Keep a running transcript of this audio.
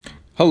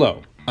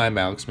Hello, I'm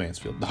Alex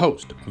Mansfield, the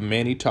host of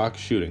Manny Talks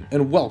Shooting,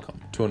 and welcome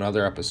to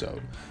another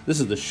episode. This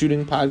is the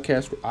shooting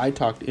podcast where I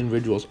talk to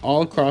individuals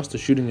all across the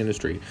shooting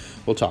industry.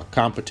 We'll talk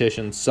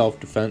competition,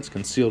 self-defense,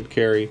 concealed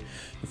carry.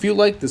 If you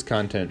like this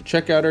content,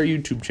 check out our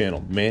YouTube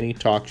channel, Manny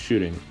Talks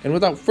Shooting. And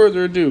without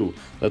further ado,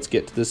 let's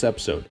get to this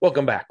episode.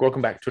 Welcome back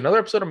to another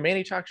episode of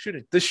Manny Talks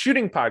Shooting, the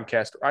shooting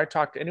podcast where I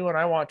talk to anyone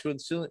I want to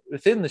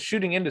within the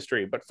shooting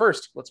industry. But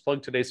first, let's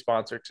plug today's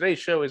sponsor. Today's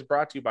show is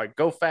brought to you by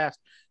Go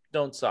Fast,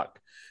 Don't Suck.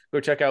 Go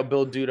check out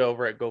Bill Duda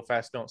over at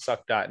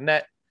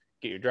gofastdon'tsuck.net.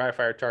 Get your dry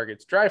fire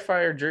targets, dry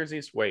fire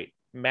jerseys. Wait,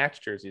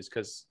 match jerseys,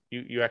 because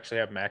you actually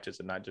have matches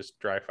and not just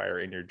dry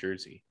fire in your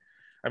jersey.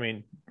 I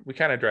mean, we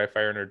kind of dry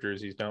fire in our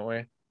jerseys, don't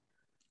we?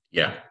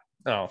 Yeah.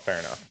 Oh, fair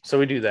enough. So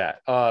we do that.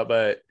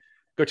 But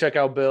go check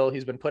out Bill.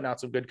 He's been putting out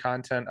some good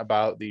content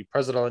about the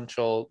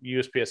presidential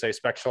USPSA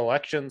special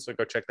elections. So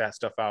go check that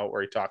stuff out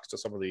where he talks to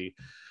some of the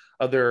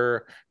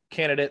other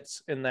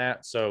candidates in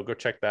that. So go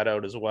check that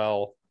out as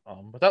well.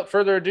 Without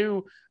further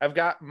ado, I've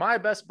got my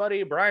best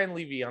buddy, Brian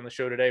Levy, on the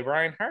show today.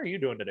 Brian, how are you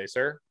doing today,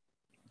 sir?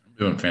 I'm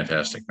doing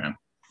fantastic, man.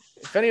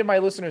 If any of my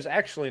listeners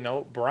actually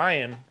know,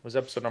 Brian was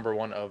episode number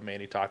 1 of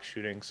Manny Talks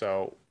Shooting,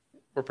 so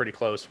we're pretty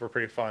close. We're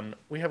pretty fun.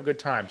 We have good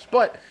times.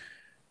 But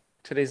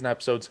today's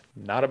episode's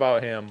not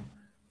about him.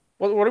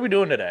 What are we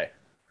doing today?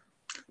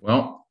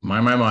 Well,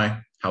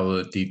 my,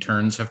 how the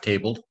turns have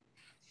tabled.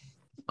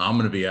 I'm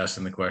going to be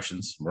asking the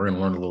questions. We're going to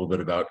learn a little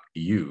bit about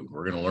you.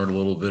 We're going to learn a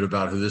little bit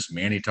about who this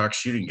Manny Talks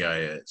Shooting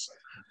guy is.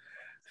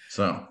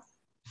 So,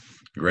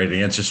 you ready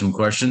to answer some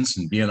questions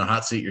and be in the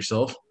hot seat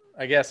yourself?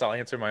 I guess I'll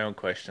answer my own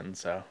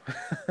questions. So,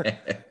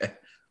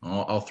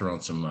 I'll throw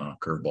in some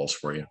curveballs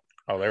for you.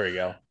 Oh, there we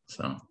go.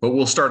 So, but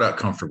we'll start out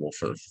comfortable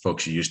for the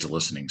folks who are used to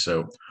listening.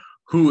 So,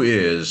 who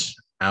is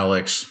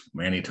Alex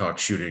Manny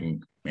Talks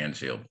Shooting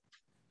Mansfield?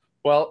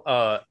 Well,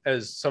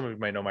 as some of you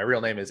might know, my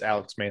real name is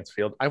Alex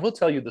Mansfield. I will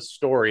tell you the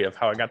story of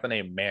how I got the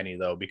name Manny,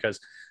 though, because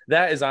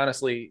that is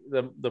honestly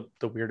the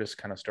weirdest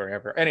kind of story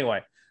ever.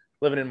 Anyway,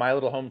 living in my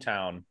little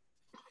hometown,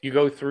 you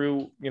go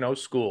through,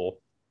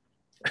 school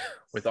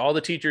with all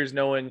the teachers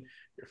knowing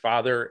your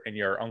father and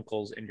your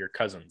uncles and your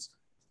cousins.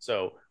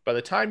 So by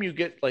the time you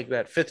get like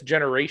that 5th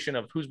generation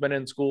of who's been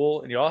in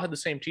school and you all had the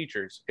same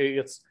teachers,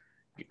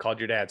 you called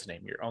your dad's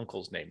name, your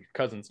uncle's name, your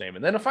cousin's name.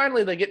 And then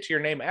finally they get to your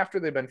name after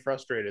they've been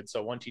frustrated.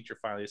 So one teacher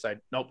finally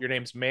decided, nope, your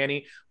name's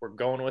Manny. We're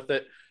going with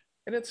it.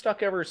 And it's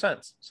stuck ever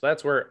since. So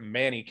that's where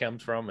Manny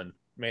comes from and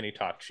Manny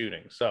Talks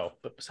Shooting. So,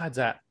 but besides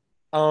that,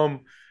 for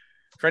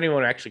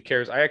anyone who actually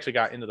cares, I actually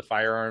got into the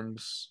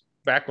firearms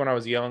back when I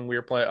was young. We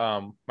were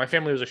playing, my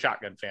family was a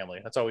shotgun family.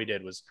 That's all we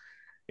did was,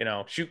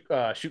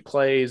 shoot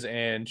clays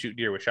and shoot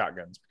deer with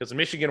shotguns. Because in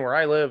Michigan, where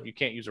I live, you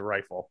can't use a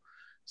rifle.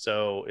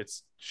 So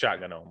it's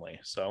shotgun only.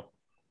 So,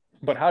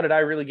 but how did I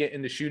really get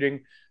into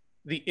shooting?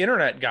 The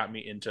internet got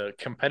me into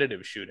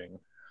competitive shooting.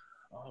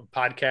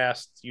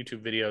 Podcasts,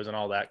 YouTube videos, and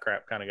all that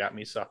crap kind of got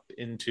me sucked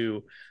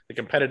into the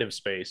competitive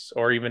space,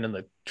 or even in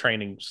the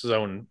training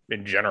zone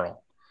in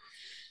general.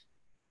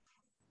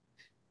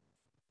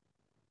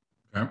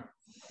 Okay.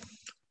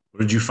 What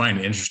did you find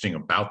interesting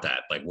about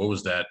that? Like, what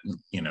was that,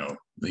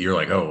 you're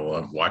like,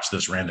 oh, I've watched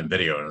this random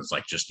video, and it's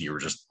like you were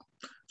just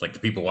like the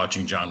people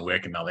watching John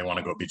Wick and now they want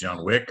to go be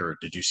John Wick, or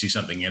did you see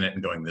something in it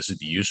and going, this would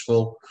be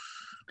useful?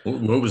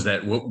 What was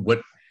that?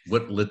 What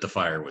lit the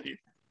fire with you?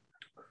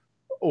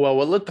 Well,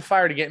 what lit the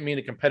fire to get me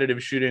into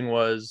competitive shooting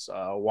was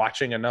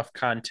watching enough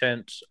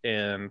content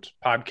and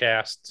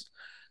podcasts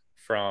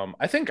from,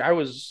 I think I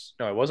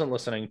wasn't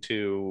listening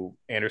to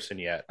Anderson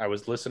yet. I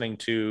was listening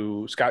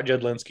to Scott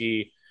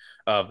Jedlinski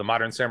of the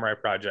Modern Samurai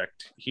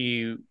Project.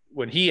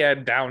 When he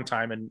had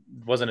downtime and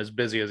wasn't as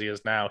busy as he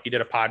is now, he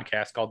did a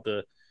podcast called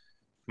the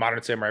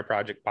Modern Samurai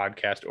Project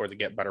podcast, or the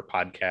Get Better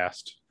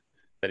podcast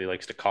that he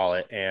likes to call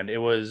it. And it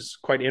was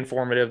quite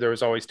informative. There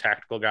was always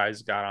tactical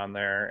guys got on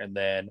there. And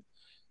then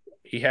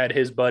he had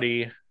his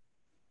buddy,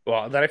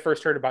 that I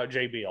first heard about,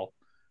 Jay Beal,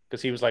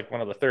 because he was like one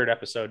of the 3rd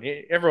episode.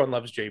 Everyone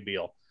loves Jay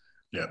Beal.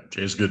 Yeah,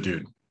 Jay's a good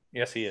dude.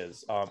 Yes, he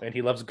is. And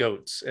he loves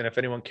goats. And if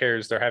anyone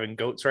cares, they're having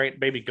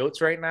baby goats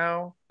right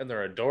now, and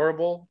they're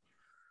adorable.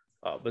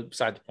 But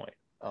beside the point.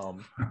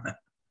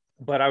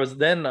 But I was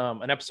then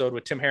an episode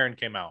with Tim Herron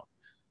came out.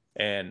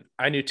 And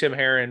I knew Tim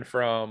Herron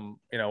from,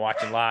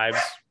 watching lives.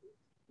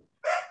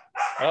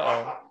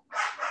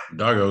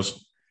 Doggos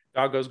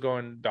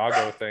going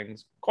doggo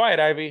things.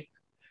 Quiet, Ivy.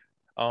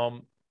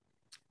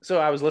 So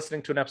I was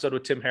listening to an episode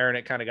with Tim Herron.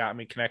 It kind of got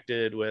me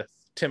connected with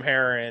Tim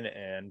Herron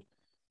and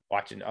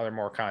watching other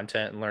more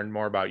content and learned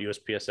more about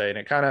USPSA. And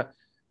it kind of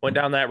went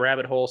down that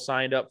rabbit hole,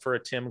 signed up for a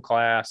Tim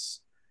class,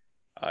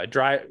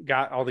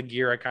 got all the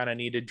gear I kind of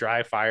needed,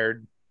 dry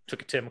fired,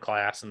 took a Tim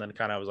class, and then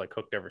kind of was like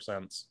hooked ever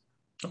since.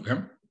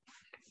 Okay.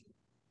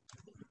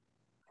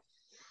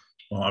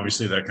 Well,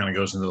 obviously that kind of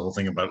goes into the whole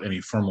thing about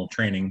any formal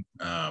training.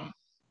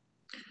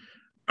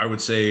 I would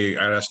say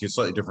I'd ask you a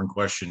slightly different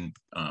question.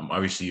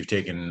 Obviously,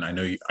 I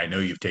know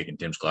you've taken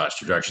Tim's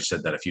class. You've actually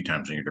said that a few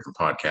times in your different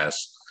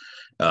podcasts.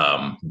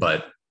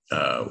 But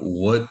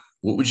what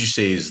would you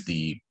say is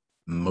the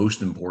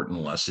most important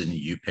lesson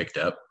you picked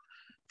up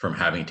from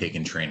having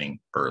taken training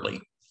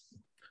early?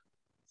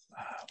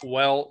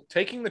 Well,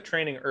 taking the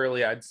training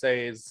early, I'd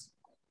say, has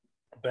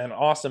been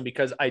awesome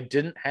because I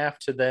didn't have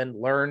to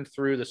then learn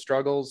through the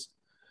struggles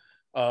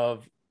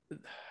of.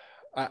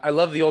 I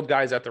love the old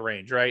guys at the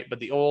range, right? But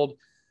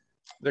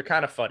they're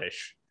kind of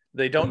fuddish.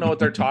 They don't know what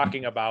they're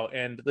talking about.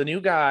 And the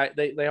new guy,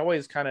 they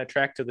always kind of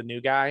attract to the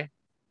new guy.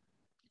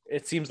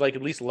 It seems like,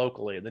 at least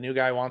locally, the new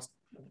guy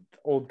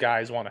old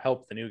guys want to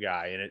help the new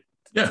guy. And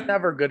it's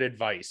never good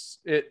advice.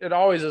 It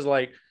always is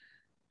like,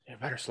 you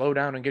better slow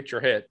down and get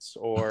your hits,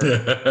 or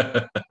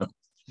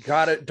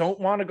don't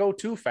want to go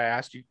too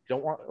fast. You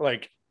don't want,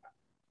 like,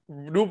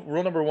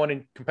 rule number one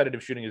in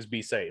competitive shooting is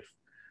be safe,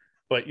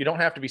 but you don't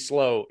have to be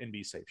slow and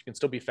be safe. You can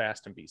still be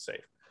fast and be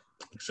safe.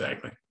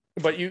 Exactly.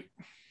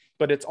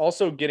 But it's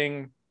also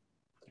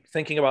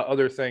thinking about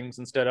other things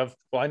instead of,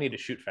 well, I need to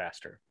shoot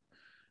faster.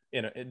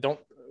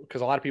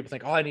 Because a lot of people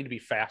think, oh, I need to be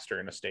faster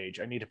in a stage.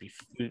 I need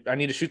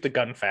to shoot the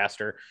gun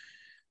faster.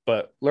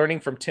 But learning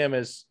from Tim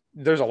is,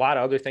 there's a lot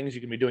of other things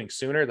you can be doing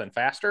sooner than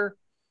faster.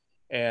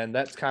 And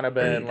that's kind of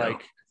been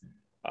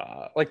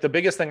like the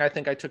biggest thing I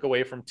think I took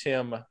away from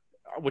Tim,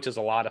 which is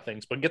a lot of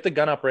things, but get the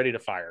gun up ready to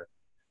fire.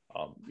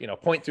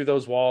 Point through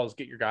those walls,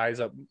 get your guys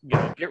up,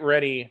 get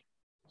ready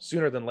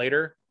sooner than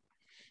later.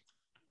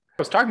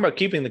 I was talking about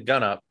keeping the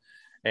gun up,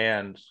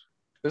 and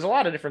there's a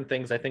lot of different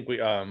things I think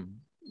we,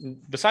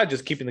 besides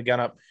just keeping the gun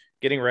up,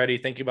 getting ready,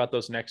 thinking about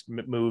those next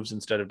moves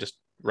instead of just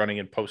running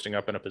and posting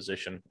up in a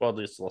position. Well,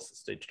 this the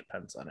stage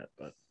depends on it,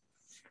 but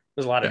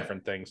there's a lot of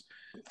different things.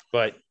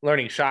 But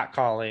learning shot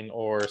calling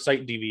or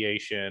sight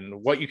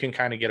deviation, what you can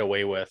kind of get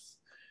away with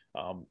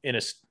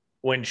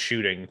when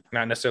shooting,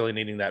 not necessarily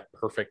needing that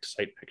perfect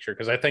sight picture.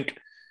 Because I think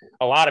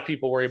a lot of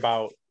people worry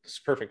about this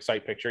perfect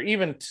sight picture.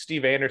 Even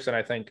Steve Anderson,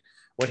 I think,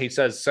 when he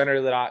says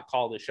center the dot,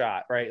 call the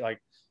shot, right? Like,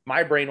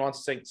 my brain wants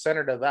to say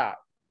center the dot.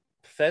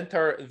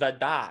 Center the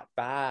dot.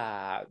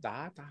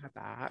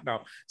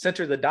 No,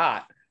 center the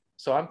dot.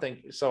 So I'm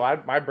thinking,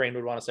 my brain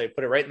would want to say,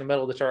 put it right in the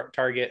middle of the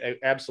target,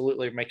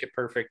 absolutely make it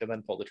perfect, and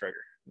then pull the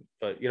trigger.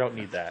 But you don't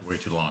need that. Way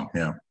too long.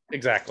 Yeah,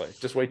 exactly.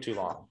 Just way too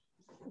long.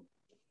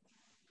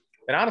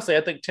 And honestly,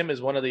 I think Tim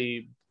is one of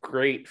the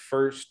great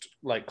first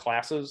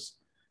classes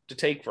to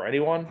take for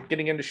anyone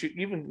getting into shoot,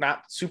 even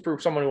not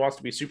someone who wants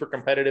to be super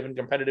competitive in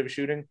competitive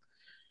shooting,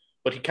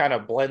 but he kind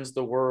of blends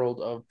the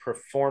world of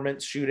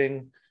performance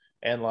shooting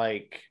and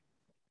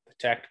the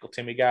tactical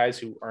Timmy guys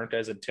who aren't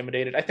as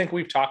intimidated. I think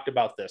we've talked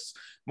about this.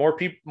 More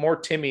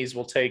Timmies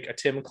will take a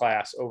Tim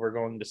class over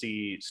going to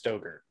see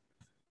Stoeger.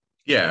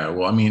 Yeah,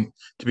 well, I mean,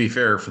 to be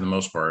fair, for the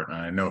most part,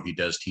 I know he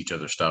does teach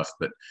other stuff,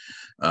 but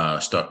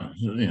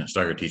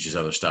Stoeger teaches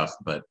other stuff.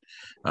 But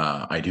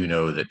I do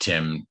know that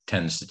Tim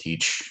tends to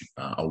teach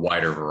a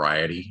wider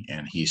variety,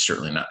 and he's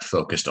certainly not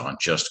focused on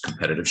just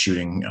competitive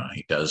shooting.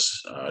 He does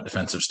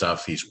defensive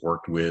stuff. He's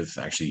worked with,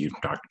 actually, you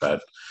talked about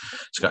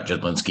Scott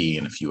Jedlinski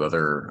and a few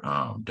other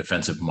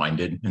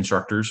defensive-minded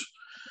instructors.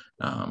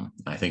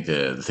 I think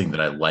the thing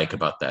that I like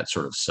about that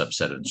sort of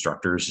subset of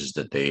instructors is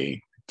that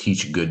they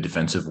teach good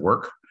defensive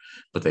work,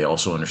 but they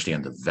also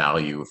understand the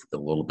value of a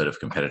little bit of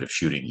competitive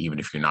shooting, even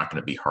if you're not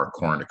going to be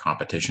hardcore into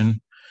competition,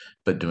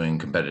 but doing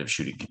competitive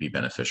shooting can be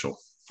beneficial.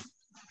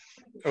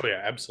 Oh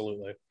yeah,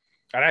 absolutely.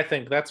 And I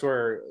think that's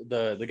where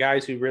the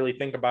guys who really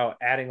think about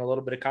adding a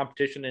little bit of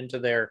competition into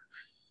their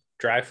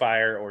dry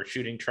fire or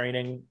shooting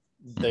training,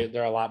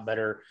 they're a lot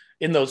better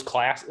in those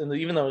classes, and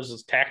even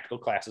those tactical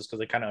classes, because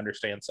they kind of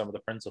understand some of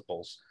the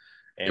principles,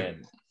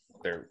 and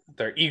their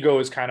ego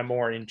is kind of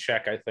more in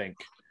check, I think,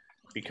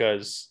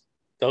 because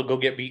they'll go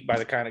get beat by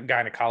the kind of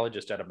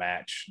gynecologist at a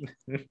match.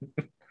 Yeah.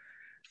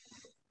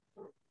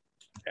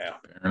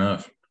 Fair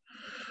enough.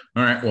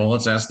 All right. Well,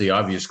 let's ask the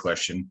obvious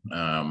question.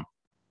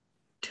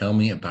 Tell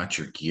me about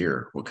your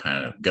gear. What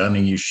kind of gun are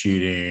you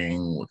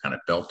shooting? What kind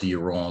of belt are you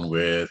rolling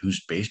with?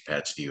 Whose base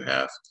pads do you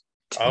have?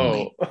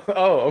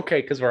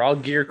 Okay. Because we're all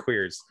gear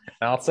queers.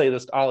 And I'll say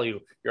this to all of you.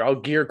 You're all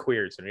gear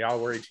queers, and y'all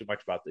worry too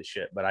much about this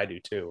shit, but I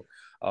do too.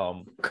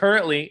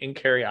 Currently in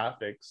Carry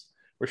Optics,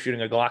 we're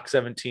shooting a Glock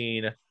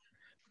 17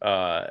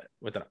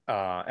 with an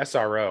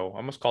SRO. I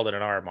almost called it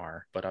an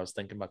RMR, but I was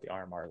thinking about the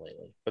RMR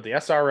lately. But the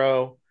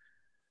SRO,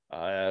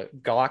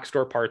 Glock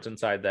store parts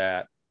inside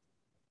that,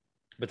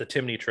 with the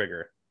Timney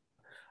trigger.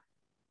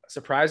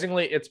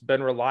 Surprisingly, it's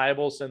been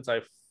reliable since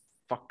I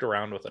fucked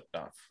around with it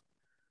enough.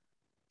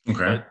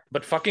 Okay.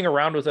 But fucking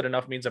around with it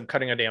enough means I'm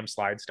cutting a damn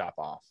slide stop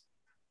off.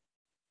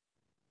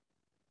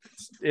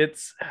 It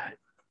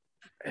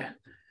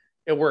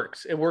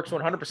works. It works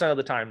 100% of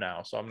the time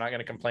now. So I'm not going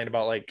to complain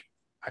about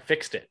I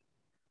fixed it,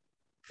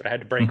 but I had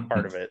to break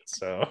part of it.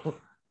 So,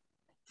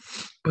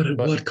 but at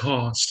what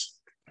cost?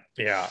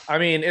 Yeah. I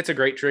mean, it's a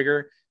great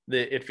trigger.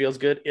 It feels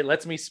good. It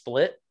lets me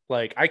split.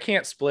 I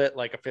can't split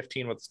a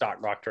 15 with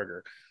stock Glock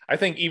trigger. I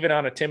think even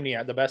on a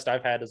Timney, the best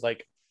I've had is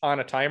on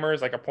a timer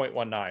is a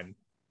 0.19.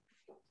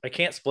 I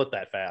can't split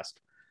that fast,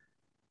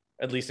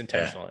 at least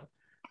intentionally.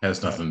 It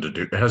has nothing to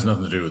do. It has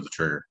nothing to do with the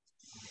trigger.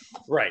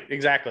 Right,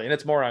 exactly, and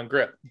it's more on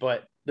grip.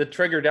 But the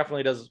trigger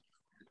definitely does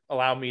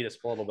allow me to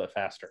split a little bit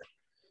faster.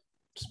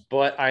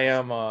 But I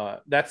am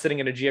that's sitting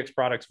in a GX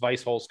Products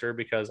Vice holster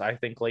because I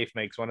think Leif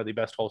makes one of the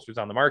best holsters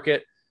on the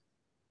market.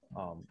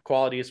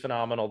 Quality is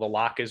phenomenal. The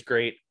lock is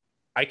great.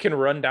 I can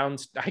run down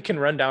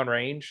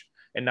range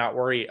and not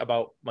worry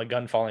about my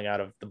gun falling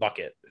out of the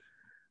bucket.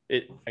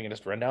 I can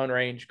just run down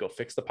range, go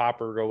fix the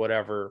popper, go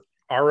whatever.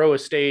 RO a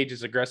stage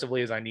as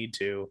aggressively as I need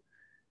to,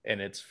 and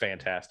it's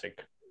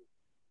fantastic.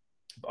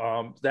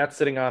 That's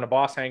sitting on a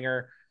boss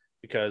hanger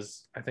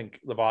because I think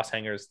the boss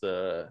hanger is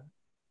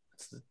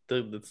it's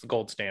the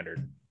gold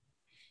standard.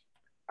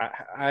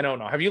 I don't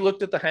know. Have you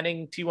looked at the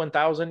Henning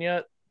T1000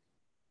 yet?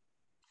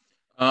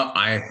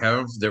 I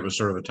have. There was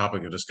sort of a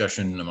topic of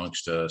discussion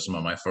amongst some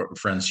of my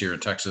friends here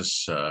in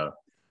Texas.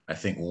 I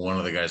think one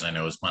of the guys I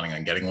know is planning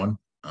on getting one.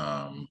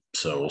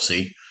 So we'll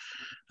see.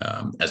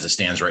 As it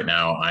stands right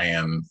now,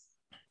 I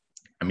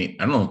mean,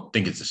 I don't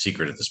think it's a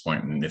secret at this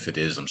point. And if it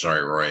is, I'm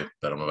sorry, Roy,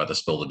 but I'm about to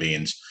spill the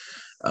beans.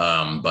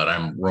 But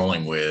I'm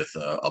rolling with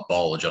a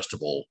ball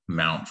adjustable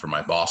mount for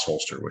my Boss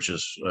holster, which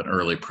is an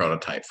early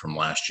prototype from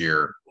last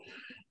year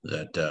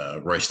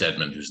that Roy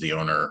Stedman, who's the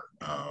owner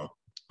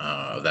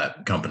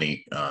that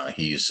company,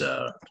 he's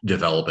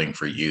developing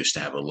for use to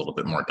have a little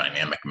bit more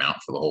dynamic mount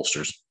for the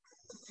holsters.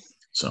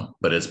 So,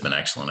 but it's been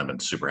excellent. I've been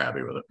super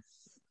happy with it.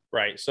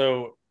 Right.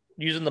 So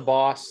using the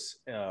Boss,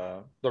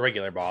 the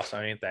regular Boss,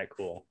 I ain't that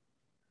cool.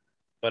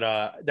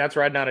 But that's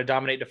riding on a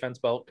Dominate Defense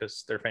belt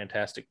because they're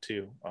fantastic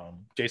too.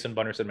 Jason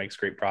Bunnerson makes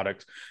great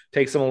products.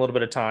 Takes them a little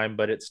bit of time,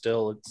 but it's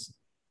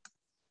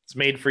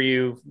made for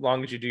you. As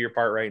long as you do your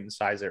part right and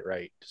size it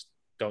right, just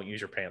don't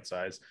use your pant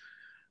size,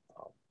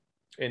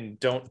 and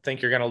don't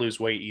think you're gonna lose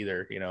weight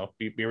either. You know,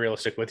 be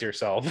realistic with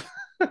yourself.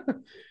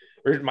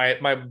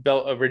 my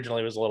belt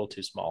originally was a little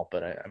too small,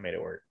 but I made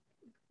it work.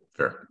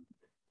 Sure.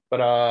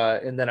 But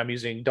and then I'm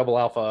using Double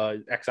Alpha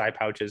XI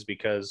pouches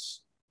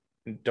because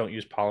don't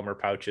use polymer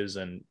pouches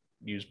and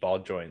use ball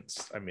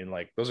joints. I mean,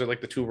 like those are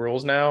like the two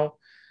rules now.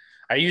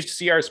 I used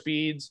CR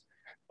speeds.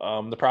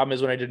 The problem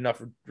is when I did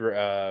enough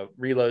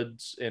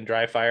reloads in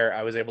dry fire,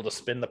 I was able to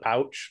spin the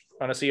pouch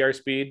on a CR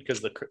speed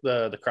because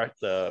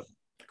the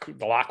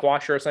lock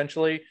washer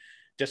essentially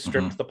just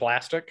stripped the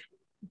plastic.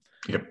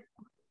 Yep.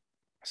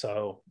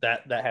 So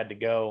that had to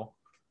go.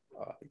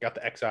 Got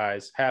the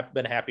XIs.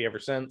 Been happy ever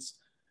since.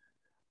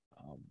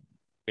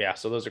 Yeah,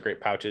 so those are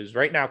great pouches.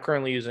 Right now,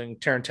 currently using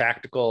Terran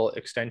Tactical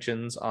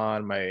extensions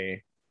on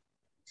my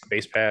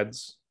base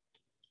pads.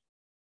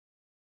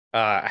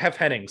 I have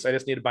Hennings. I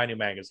just need to buy new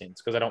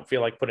magazines because I don't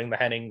feel like putting the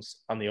Hennings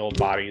on the old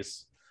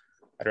bodies.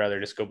 I'd rather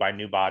just go buy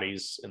new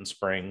bodies and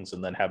springs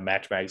and then have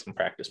match mags and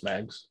practice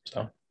mags.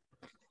 So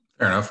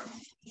fair enough.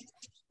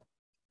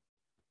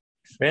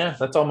 Yeah,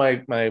 that's all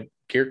my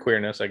gear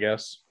queerness, I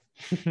guess.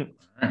 All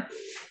right.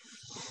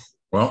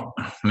 Well,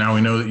 now we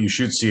know that you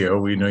shoot CO.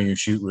 We know you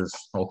shoot with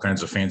all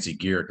kinds of fancy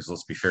gear because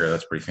let's be fair,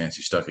 that's pretty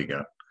fancy stuff you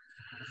got.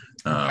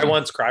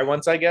 Cry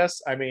once, I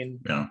guess. I mean,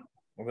 yeah.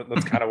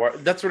 That's kind of what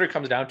it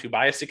comes down to.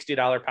 Buy a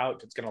 $60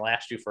 pouch. It's going to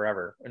last you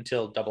forever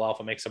until Double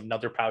Alpha makes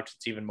another pouch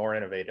that's even more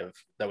innovative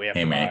that we have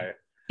to buy.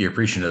 You're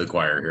preaching to the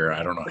choir here.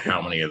 I don't know how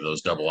many of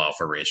those Double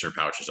Alpha racer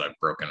pouches I've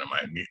broken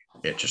in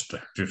it just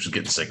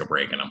getting sick of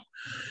breaking them.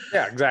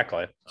 Yeah,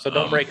 exactly. So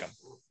don't break them.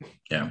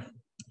 Yeah.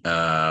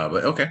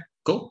 But okay,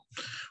 cool.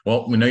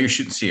 Well, we know you're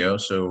shooting CO,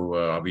 so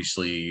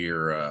obviously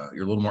you're a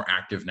little more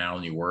active now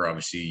than you were.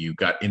 Obviously, you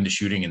got into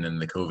shooting and then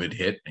the COVID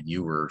hit and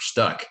you were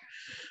stuck.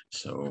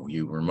 So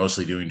you were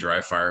mostly doing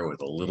dry fire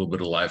with a little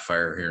bit of live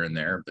fire here and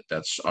there, but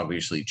that's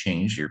obviously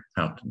changed. You're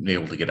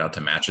able to get out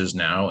to matches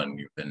now, and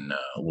you've been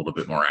a little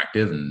bit more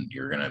active, and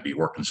you're going to be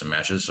working some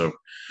matches. So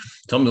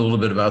tell me a little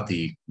bit about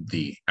the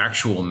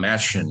actual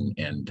match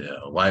and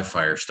live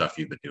fire stuff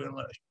you've been doing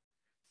lately.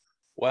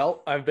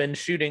 Well, I've been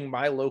shooting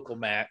my local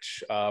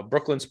match,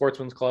 Brooklyn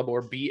Sportsman's Club,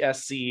 or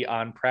BSC,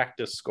 on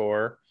Practice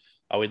Score.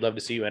 We'd love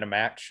to see you in a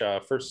match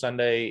first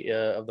Sunday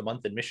of the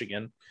month in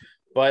Michigan.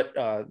 But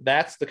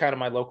that's the kind of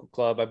my local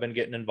club I've been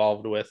getting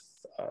involved with,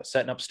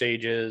 setting up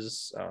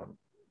stages,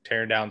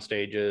 tearing down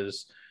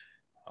stages,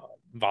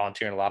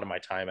 volunteering a lot of my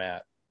time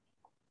at.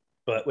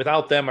 But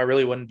without them, I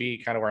really wouldn't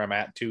be kind of where I'm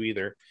at too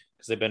either,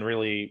 because they've been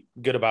really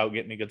good about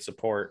getting me good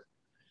support.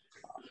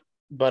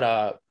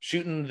 But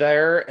shooting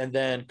there, and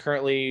then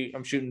currently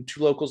I'm shooting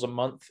 2 locals a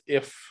month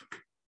if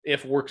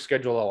work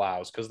schedule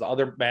allows, because the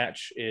other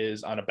match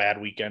is on a bad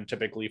weekend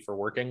typically for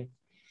working.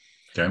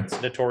 Okay.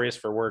 It's notorious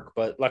for work,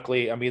 but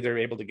luckily I'm either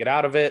able to get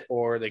out of it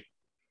or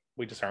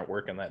we just aren't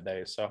working that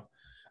day. So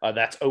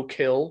that's Oak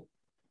Hill.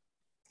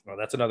 Well,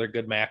 that's another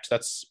good match.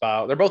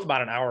 They're both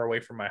about an hour away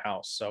from my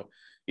house. So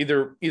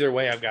either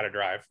way, I've got to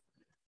drive.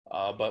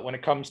 But when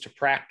it comes to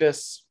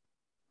practice,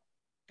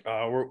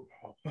 I've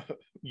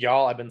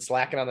been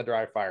slacking on the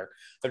dry fire.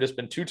 I've just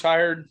been too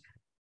tired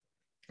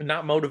and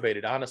not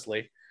motivated,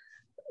 honestly.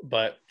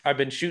 But I've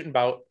been shooting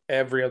about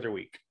every other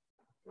week.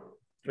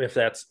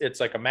 It's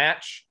like a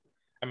match,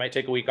 I might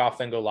take a week off,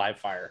 then go live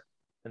fire,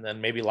 and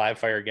then maybe live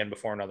fire again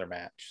before another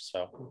match.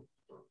 So,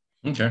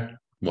 okay.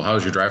 Well,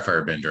 how's your dry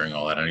fire been during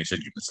all that? I know you said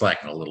you've been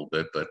slacking a little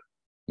bit, but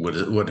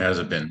what has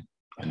it been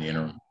in the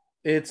interim?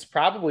 It's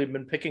probably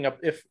been picking up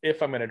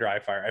if I'm going to dry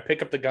fire. I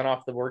pick up the gun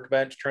off the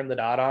workbench, turn the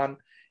dot on,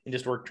 and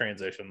just work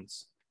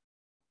transitions.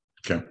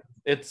 Okay.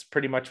 It's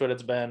pretty much what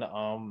it's been.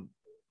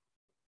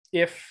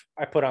 If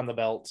I put on the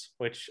belt,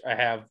 which I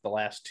have the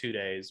last 2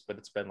 days, but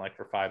it's been like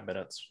for 5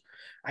 minutes.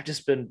 I've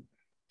just been,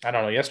 I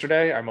don't know.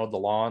 Yesterday I mowed the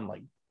lawn,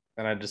 like,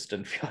 and I just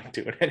didn't feel like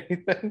doing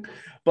anything.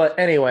 But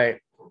anyway,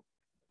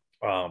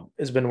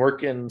 has been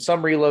working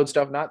some reload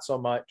stuff, not so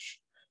much.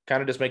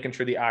 Kind of just making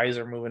sure the eyes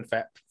are moving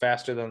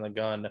faster than the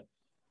gun,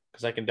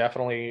 because I can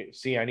definitely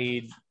see I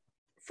need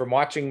from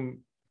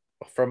watching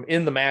from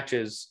in the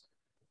matches.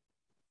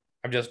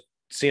 I'm just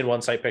seeing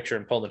one sight picture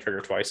and pulling the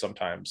trigger twice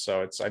sometimes.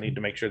 So I need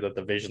to make sure that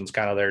the vision's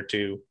kind of there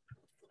too.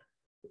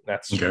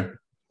 That's okay.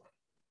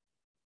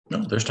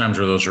 No, there's times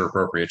where those are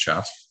appropriate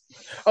shots.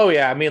 Oh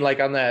yeah, I mean, like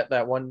on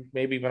that one,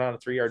 maybe even on a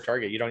 3-yard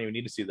target, you don't even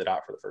need to see the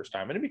dot for the first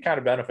time, and it'd be kind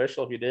of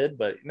beneficial if you did,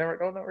 but you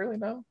don't really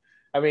know.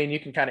 I mean, you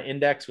can kind of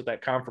index with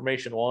that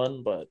confirmation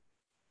one, but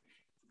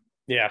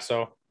yeah,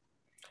 so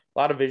a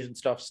lot of vision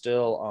stuff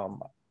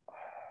still.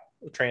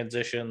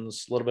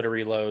 Transitions, a little bit of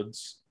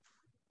reloads,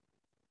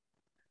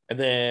 and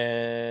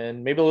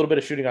then maybe a little bit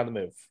of shooting on the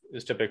move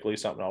is typically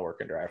something I'll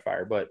work in dry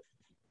fire, but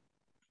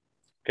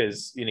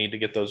because you need to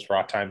get those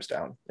raw times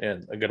down.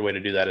 And a good way to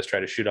do that is try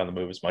to shoot on the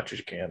move as much as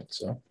you can.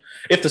 So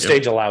if the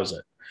stage allows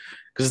it,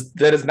 because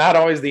that is not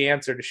always the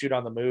answer to shoot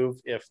on the move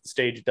if the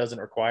stage doesn't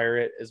require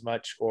it as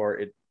much, or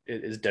it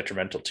is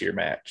detrimental to your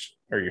match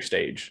or your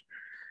stage.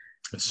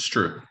 It's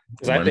true.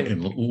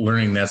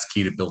 Learning that's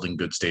key to building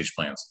good stage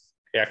plans.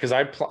 Yeah, because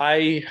I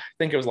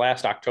think it was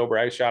last October,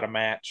 I shot a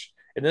match.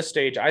 In this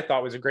stage, I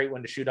thought was a great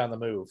one to shoot on the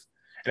move.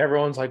 And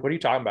everyone's like, what are you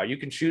talking about? You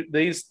can shoot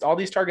all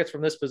these targets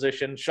from this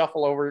position,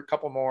 shuffle over a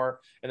couple more,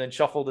 and then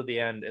shuffle to the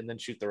end and then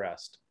shoot the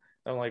rest.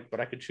 I'm like, but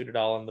I could shoot it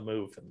all on the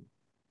move. And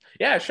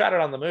yeah, I shot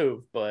it on the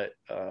move, but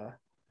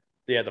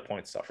the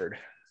points suffered.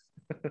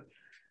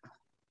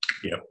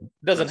 Yep.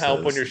 Doesn't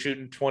help when you're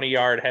shooting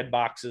 20-yard head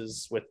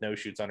boxes with no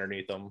shoots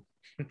underneath them.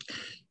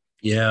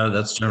 Yeah,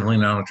 that's generally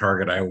not a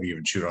target I would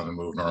even shoot on the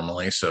move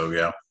normally. So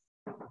yeah,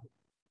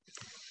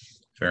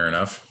 fair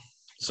enough.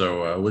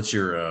 So what's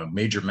your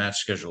major match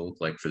schedule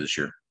look like for this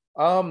year?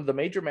 The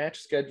major match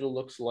schedule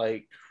looks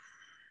like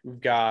we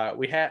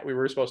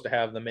were supposed to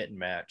have the mitten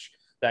match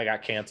that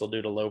got canceled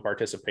due to low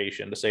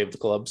participation to save the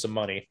club some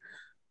money.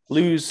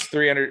 Lose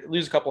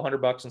a couple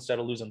 $100 instead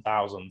of losing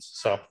thousands.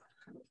 So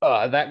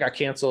that got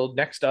canceled.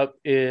 Next up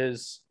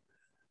is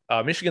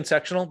Michigan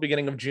Sectional,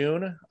 beginning of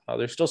June.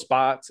 There's still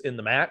spots in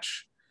the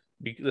match.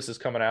 This is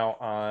coming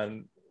out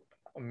on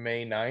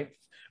May 9th,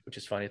 which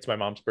is funny. It's my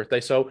mom's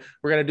birthday. So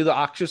we're going to do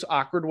the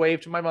awkward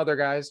wave to my mother,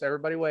 guys.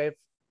 Everybody wave.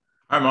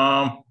 Hi,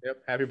 Mom.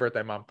 Yep. Happy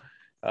birthday, Mom.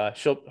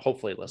 She'll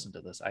hopefully listen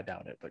to this. I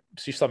doubt it, but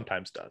she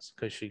sometimes does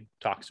because she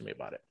talks to me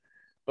about it.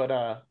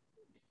 But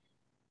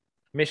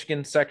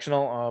Michigan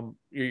Sectional,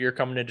 you're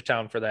coming into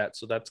town for that.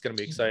 So that's going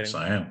to be exciting. Yes,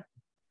 I am.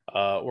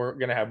 We're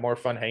going to have more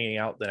fun hanging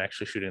out than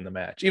actually shooting the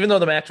match, even though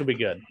the match will be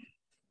good.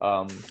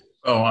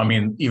 I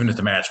mean, even at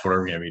the match, what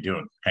are we going to be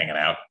doing?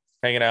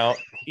 Hanging out,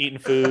 eating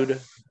food,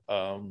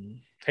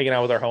 hanging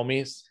out with our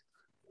homies.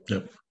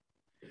 Yep.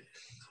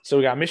 So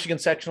we got Michigan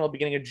Sectional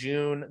beginning of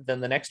June. Then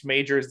the next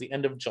major is the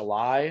end of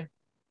July.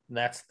 And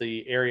that's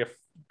the area.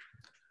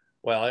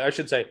 Well, I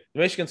should say the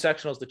Michigan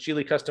Sectional is the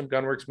Chile Custom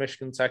Gunworks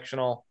Michigan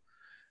Sectional.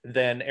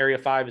 Then Area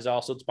 5 is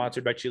also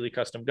sponsored by Chile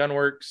Custom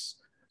Gunworks.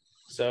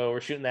 So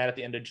we're shooting that at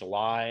the end of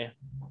July.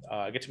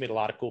 I get to meet a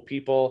lot of cool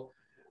people.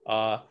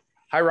 Hi,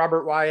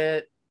 Robert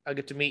Wyatt. I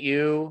get to meet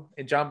you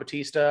and John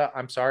Batista.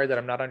 I'm sorry that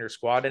I'm not on your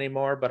squad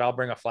anymore, but I'll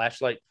bring a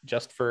flashlight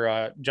just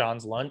for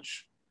John's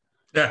lunch.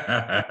 We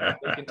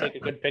can take a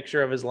good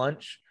picture of his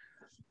lunch.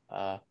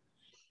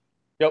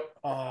 Yep.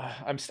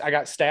 I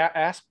got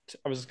asked.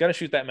 I was going to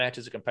shoot that match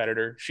as a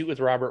competitor, shoot with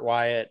Robert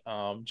Wyatt,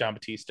 John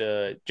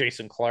Batista,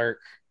 Jason Clark,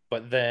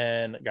 but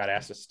then got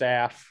asked to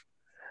staff.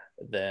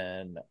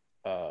 Then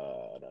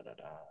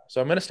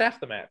so I'm going to staff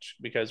the match,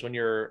 because when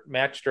you're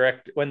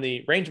when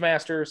the range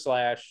master /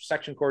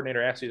 section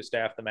coordinator asks you to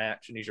staff the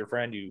match and he's your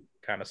friend, you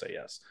kind of say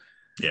yes.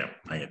 Yeah,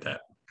 I get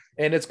that.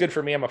 And it's good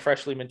for me. I'm a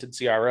freshly minted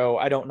CRO.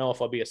 I don't know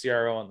if I'll be a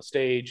CRO on the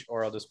stage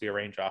or I'll just be a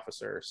range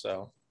officer.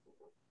 So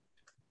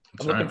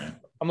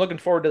I'm looking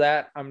forward to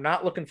that. I'm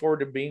not looking forward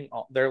to being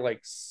there.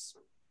 Like,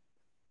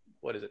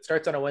 what is it?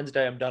 Starts on a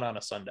Wednesday. I'm done on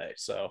a Sunday.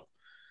 So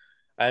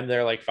I'm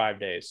there like 5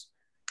 days.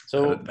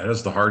 So that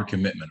is the hard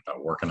commitment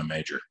about working a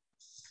major.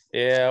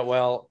 Yeah,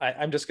 well,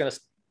 I'm just gonna.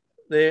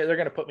 They're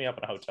gonna put me up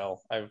in a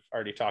hotel. I've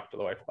already talked to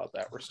the wife about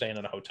that. We're staying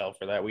in a hotel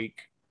for that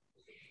week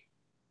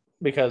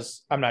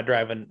because I'm not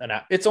driving an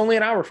hour. It's only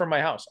an hour from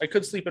my house. I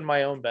could sleep in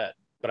my own bed,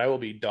 but I will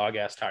be dog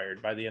ass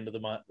tired by the end of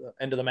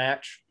the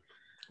match.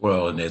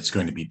 Well, and it's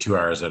going to be 2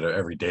 hours out of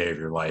every day of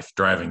your life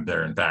driving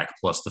there and back,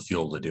 plus the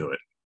fuel to do it.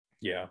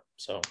 Yeah,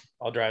 so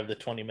I'll drive the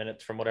 20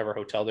 minutes from whatever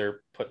hotel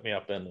they're putting me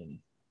up in and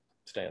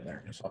stay in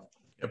there. So.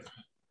 Yep.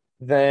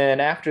 Then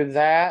after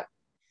that,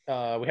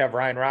 we have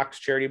Ryan Rock's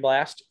Charity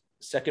Blast,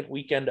 second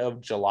weekend of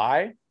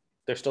July.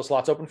 There's still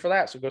slots open for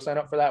that, so go sign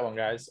up for that one,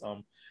 guys.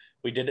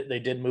 They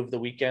did move the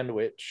weekend,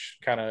 which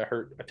kind of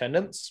hurt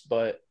attendance,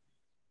 but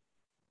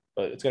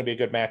it's going to be a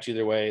good match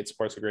either way. It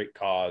supports a great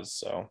cause.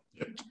 So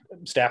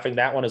I'm staffing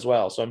that one as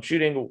well. So I'm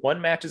shooting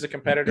 1 match as a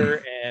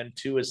competitor and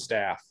 2 as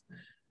staff.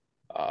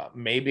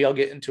 Maybe I'll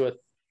get into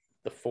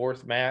the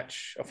 4th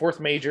match, a 4th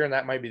major, and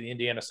that might be the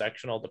Indiana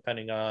sectional,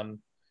 depending on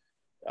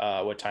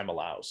what time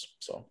allows.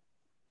 So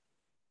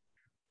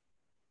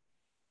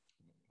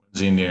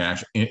the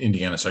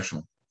Indiana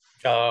sectional.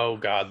 Oh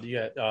God,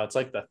 yeah, it's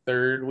like the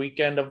 3rd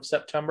weekend of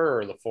September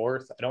or the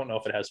 4th. I don't know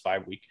if it has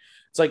 5 week.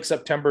 It's like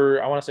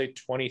September. I want to say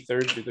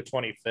 23rd through the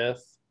 25th.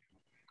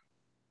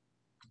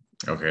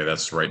 Okay,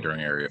 that's right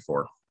during Area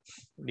 4.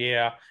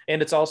 Yeah,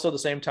 and it's also the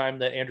same time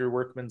that Andrew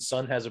Workman's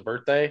son has a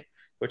birthday,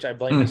 which I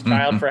blame his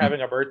child for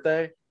having a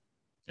birthday.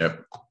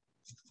 Yep.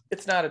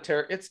 It's not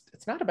it's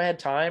not a bad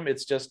time.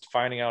 It's just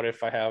finding out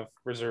if I have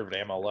reserved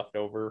ammo left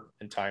over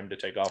in time to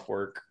take off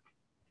work.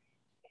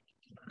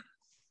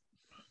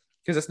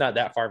 Because it's not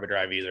that far of a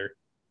drive either.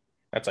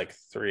 That's like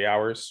 3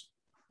 hours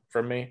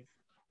from me.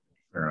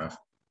 Fair enough.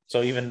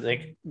 So even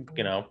like,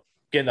 get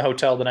in the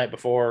hotel the night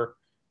before,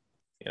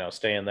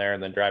 staying there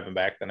and then driving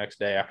back the next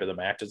day after the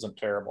match isn't a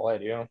terrible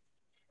idea.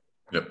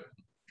 Yep.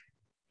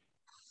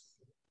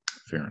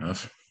 Fair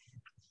enough.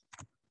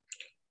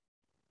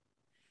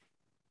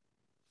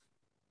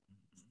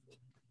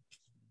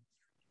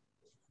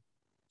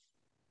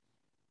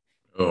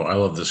 Oh, I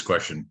love this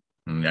question.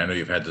 And I know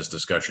you've had this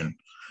discussion,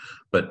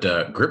 but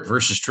grip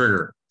versus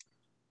trigger,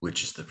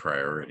 which is the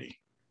priority?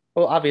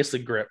 Well, obviously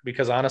grip,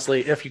 because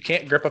honestly, if you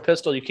can't grip a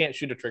pistol, you can't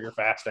shoot a trigger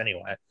fast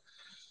anyway.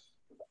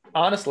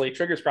 Honestly,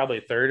 trigger's probably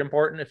 3rd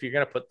important. If you're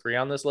going to put 3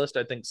 on this list,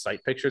 I think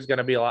sight picture is going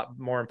to be a lot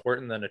more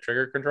important than a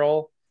trigger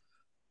control,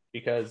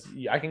 because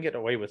I can get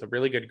away with a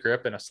really good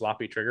grip and a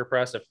sloppy trigger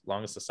press as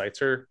long as the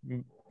sights are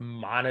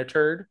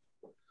monitored.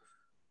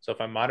 So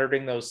if I'm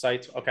monitoring those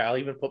sights, okay, I'll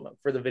even put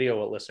for the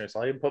video listeners,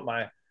 I'll even put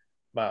my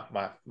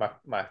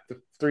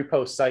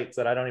 3-post sights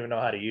that I don't even know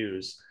how to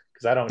use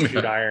because I don't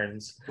shoot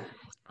irons.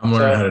 I'm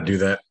learning how to do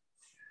that.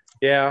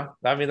 Yeah,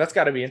 I mean that's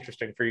got to be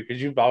interesting for you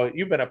because you've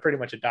been pretty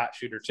much a dot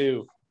shooter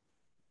too,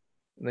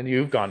 and then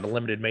you've gone to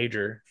limited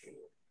major.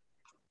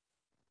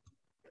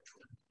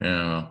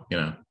 Yeah,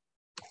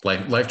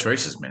 life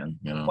choices, man.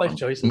 Life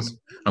choices.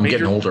 I'm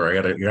getting older. I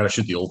gotta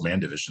shoot the old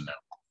man division now.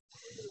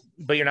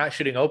 But you're not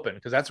shooting open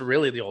because that's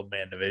really the old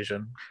man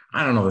division.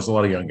 I don't know. There's a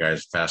lot of young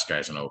guys, fast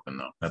guys in open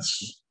though.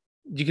 That's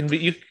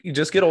you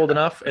just get old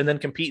enough and then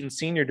compete in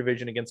senior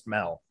division against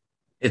Mel.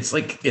 It's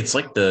like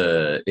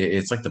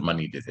the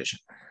money division.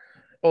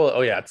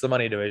 Oh yeah, it's the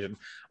money division.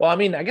 Well, I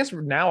mean, I guess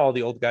now all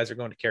the old guys are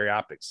going to carry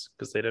optics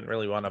because they didn't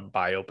really want to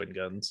buy open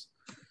guns.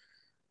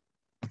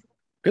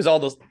 Because all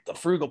the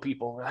frugal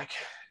people were like,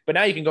 but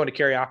now you can go into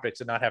carry optics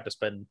and not have to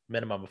spend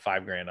minimum of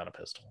 $5,000 on a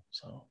pistol.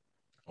 So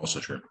also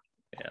true.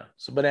 Yeah.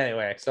 So, but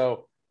anyway,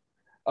 so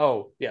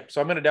I'm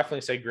going to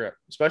definitely say grip,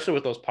 especially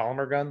with those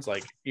polymer guns.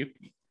 Like you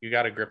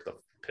got to grip the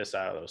piss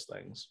out of those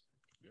things.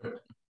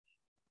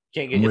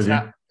 Can't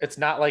get it's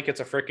not like it's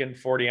a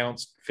freaking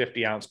 40-ounce,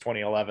 50-ounce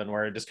 2011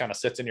 where it just kind of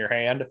sits in your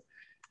hand.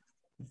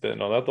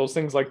 No, those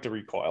things like to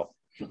recoil.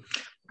 I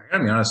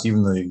gotta be honest,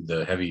 even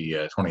the heavy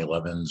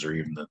 2011s or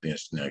even the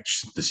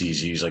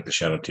CZs like the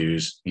Shadow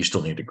 2s, you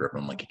still need to grip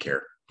them like you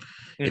care.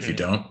 Mm-hmm. If you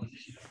don't,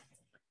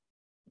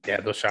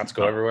 those shots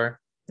go everywhere.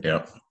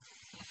 Yeah.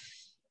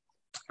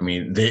 I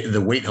mean, the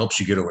weight helps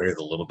you get away with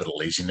a little bit of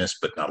laziness,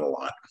 but not a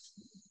lot.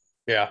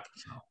 Yeah.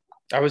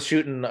 I was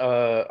shooting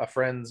a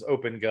friend's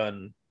open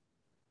gun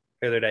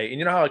the other day. And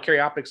you know how a carry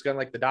optics gun,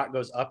 like the dot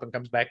goes up and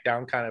comes back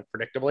down kind of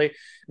predictably?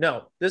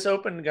 No, this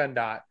open gun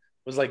dot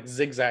was like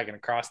zigzagging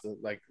across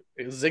it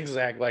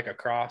zigzagged like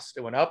across.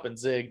 It went up and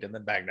zigged and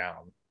then back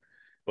down.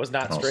 It was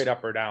not straight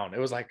up or down. It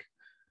was like,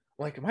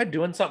 am I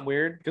doing something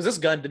weird? Because this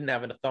gun didn't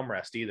have a thumb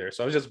rest either.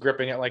 So I was just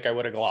gripping it like I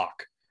would a Glock.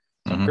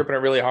 I'm gripping it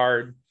really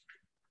hard.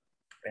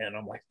 And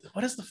I'm like,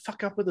 what is the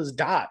fuck up with this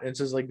dot? And it's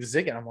just like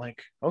zigging. I'm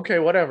like, okay,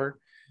 whatever.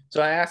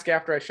 So I asked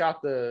after I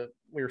shot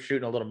we were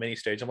shooting a little mini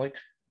stage. I'm like,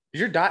 does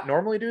your dot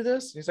normally do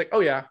this? And he's like, oh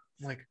yeah.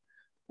 I'm like,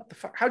 what the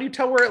fuck? How do you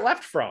tell where it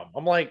left from?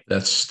 I'm like,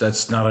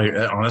 that's not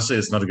honestly,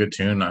 it's not a good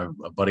tune. A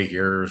buddy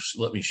here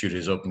let me shoot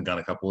his open gun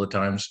a couple of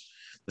times.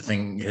 The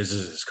thing is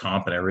his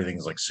comp and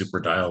everything's like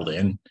super dialed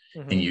in,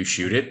 and you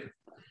shoot it,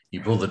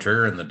 you pull the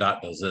trigger and the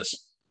dot does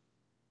this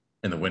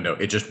in the window.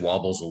 It just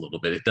wobbles a little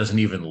bit. It doesn't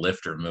even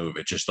lift or move.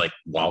 It just like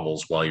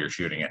wobbles while you're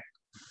shooting it.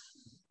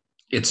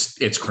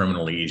 It's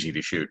criminally easy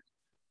to shoot.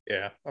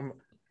 Yeah.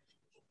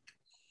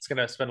 It's going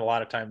to spend a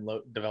lot of time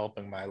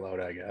developing my load,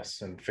 I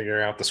guess, and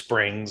figuring out the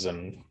springs,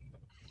 and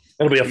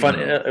it'll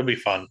be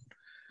fun.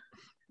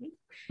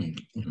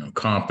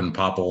 Comp and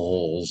popple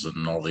holes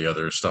and all the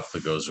other stuff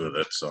that goes with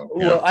it. So,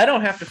 Well, I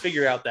don't have to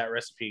figure out that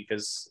recipe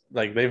because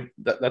like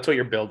that's what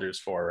your builder's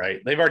for,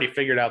 right? They've already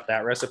figured out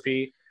that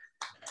recipe.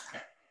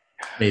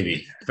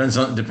 Maybe depends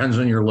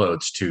on your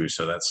loads too.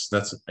 So that's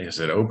like I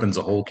said, it opens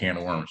a whole can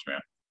of worms,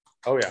 man.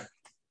 Oh yeah,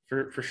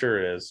 for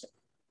sure it is.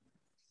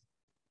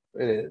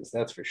 It is.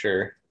 That's for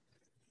sure.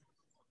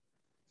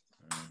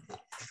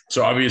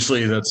 So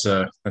obviously that's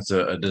a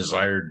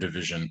desired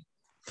division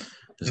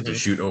Just to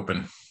shoot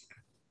open.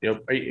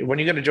 Yep. When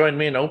are you going to join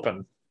me in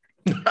open?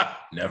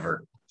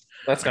 Never.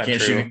 That's not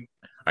true.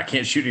 I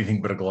can't shoot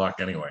anything but a Glock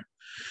anyway.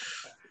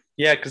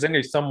 Yeah, because then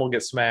your thumb will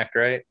get smacked,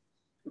 right?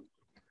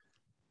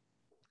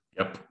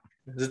 Yep.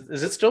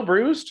 Is it still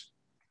bruised?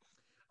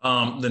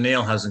 The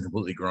nail hasn't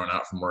completely grown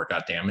out from where it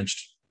got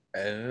damaged.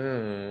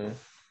 Oh,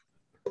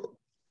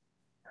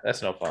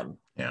 that's no fun.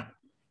 Yeah.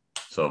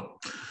 So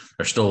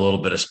there's still a little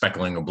bit of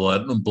speckling of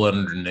blood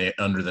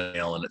under the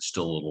nail, and it's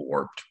still a little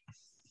warped.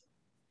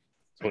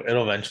 So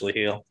it'll eventually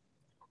heal.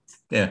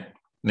 Yeah.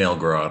 Nail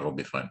grow out, it'll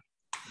be fine.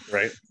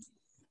 Right.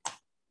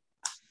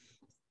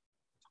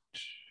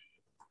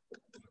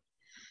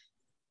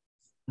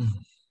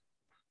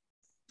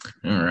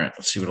 All right.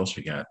 Let's see what else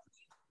we got.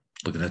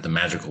 Looking at the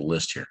magical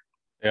list here.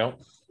 Yeah.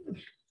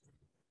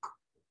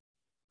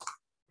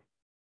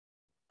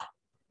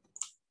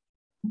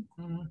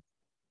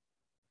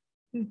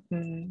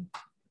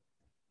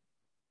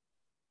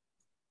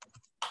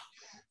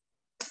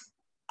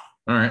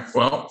 All right.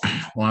 Well,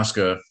 I'll ask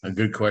a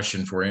good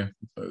question for you.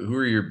 Who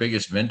are your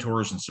biggest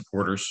mentors and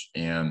supporters,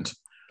 and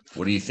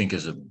what do you think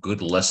is a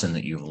good lesson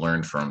that you've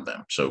learned from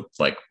them? So,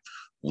 like,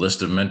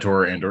 list of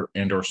mentor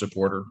and or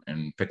supporter,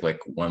 and pick like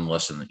one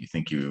lesson that you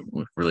think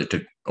you really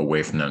took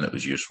away from them that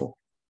was useful.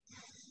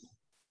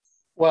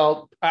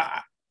 Well,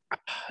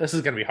 this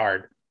is going to be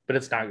hard, but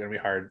it's not going to be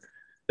hard.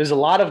 There's a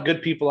lot of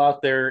good people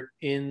out there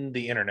in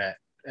the internet,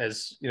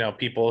 as you know,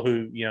 people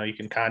who you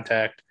can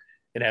contact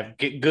and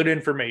get good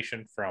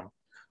information from.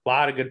 A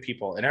lot of good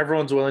people, and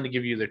everyone's willing to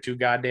give you their 2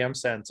 goddamn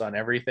cents on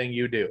everything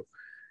you do.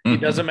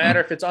 It doesn't matter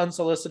if it's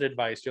unsolicited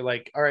advice. You're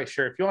like, all right,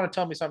 sure. If you want to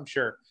tell me something,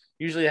 sure.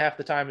 Usually half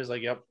the time is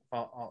like, yep,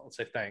 I'll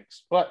say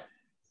thanks. But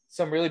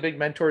some really big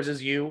mentors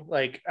is you.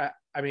 Like,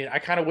 I mean, I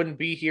kind of wouldn't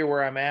be here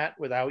where I'm at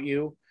without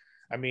you.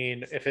 I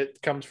mean, if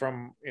it comes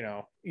from,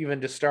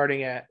 even just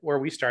starting at where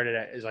we started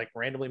at is like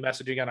randomly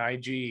messaging on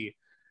IG.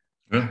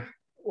 Yeah.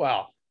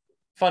 Well,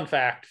 fun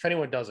fact, if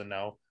anyone doesn't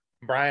know,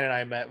 Brian and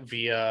I met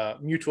via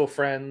mutual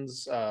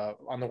friends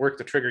on the Work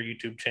the Trigger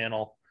YouTube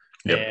channel.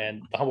 Yep.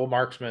 And the Humble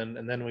Marksman.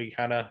 And then we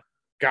kind of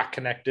got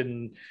connected,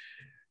 and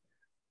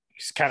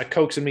he's kind of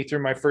coaxing me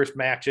through my first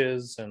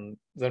matches, and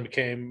then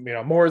became,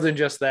 more than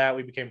just that.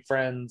 We became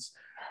friends.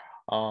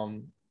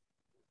 But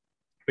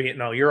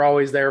you're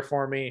always there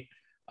for me.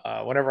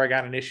 Whenever I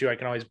got an issue, I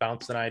can always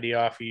bounce an idea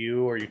off of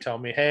you, or you tell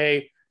me,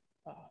 hey,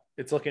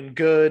 it's looking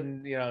good.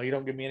 And, you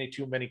don't give me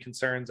too many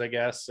concerns, I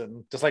guess.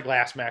 And just like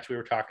last match we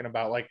were talking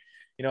about, like,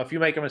 if you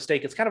make a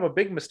mistake, it's kind of a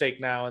big mistake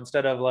now,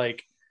 instead of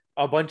like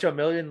a bunch of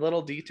million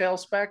little detail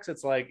specs.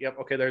 It's like, yep,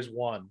 okay, there's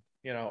one,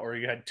 or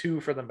you had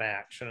 2 for the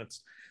match, and it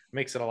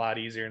makes it a lot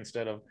easier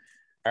instead of,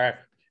 all right,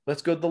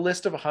 let's go to the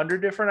list of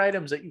 100 different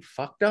items that you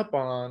fucked up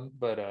on.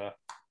 But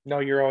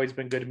no, you're always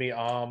been good to me.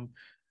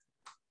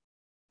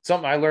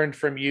 Something I learned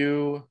from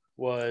you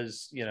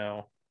was,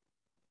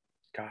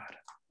 God,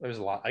 there's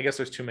a lot. I guess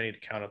there's too many to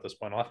count at this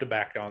point. I'll have to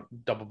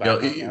double back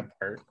on that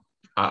part.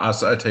 I'll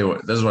tell you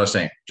what, this is what I was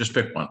saying. Just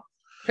pick one.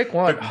 Pick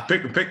one.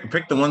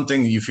 Pick the one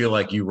thing that you feel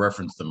like you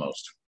reference the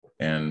most.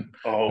 And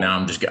now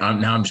I'm just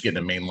getting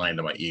a main line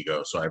to my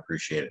ego, so I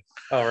appreciate it.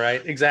 All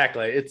right,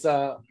 exactly. It's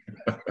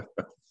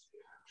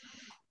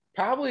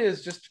probably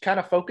is just kind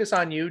of focus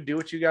on you, do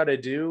what you got to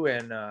do,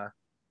 and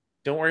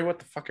don't worry what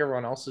the fuck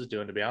everyone else is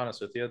doing. To be honest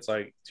with you, it's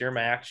like, it's your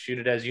match. Shoot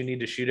it as you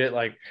need to shoot it.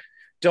 Like,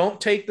 don't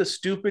take the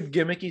stupid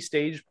gimmicky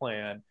stage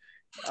plan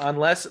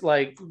unless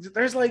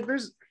there's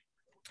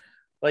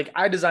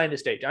I designed a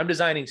stage. I'm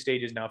designing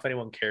stages now. If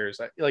anyone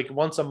cares, like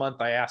once a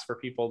month, I ask for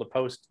people to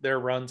post their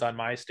runs on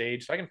my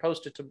stage so I can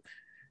post it to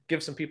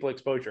give some people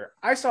exposure.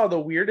 I saw the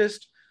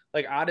weirdest,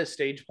 oddest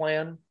stage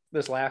plan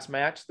this last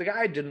match. The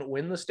guy didn't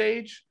win the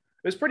stage.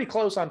 It was pretty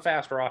close on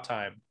fast raw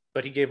time,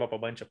 but he gave up a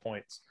bunch of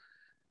points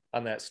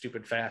on that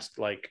stupid fast,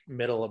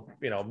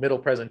 middle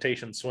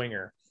presentation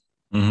swinger.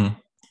 Mm-hmm.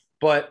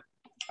 But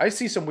I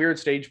see some weird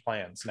stage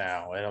plans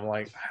now, and I'm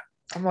like,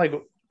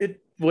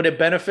 would it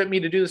benefit me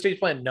to do the stage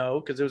plan? No,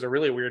 because it was a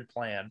really weird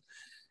plan.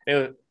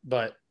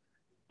 But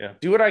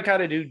do what I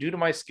gotta do to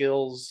my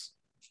skills,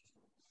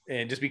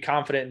 and just be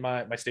confident in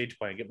my stage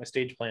plan. Get my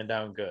stage plan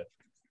down good.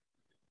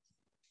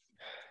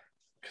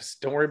 Because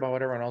don't worry about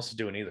what everyone else is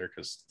doing either,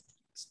 because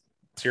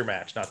it's your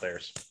match, not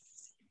theirs.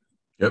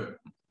 Yep.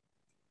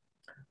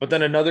 But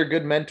then another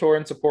good mentor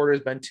and supporter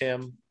has been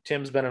Tim.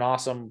 Tim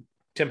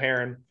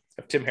Herron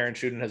of Tim Herron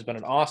Shooting has been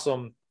an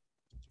awesome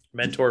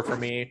mentor for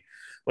me.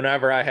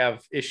 Whenever I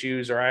have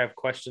issues or I have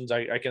questions,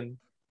 I can,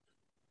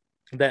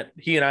 that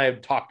he and I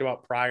have talked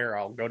about prior,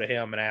 I'll go to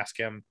him and ask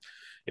him,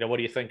 what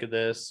do you think of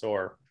this?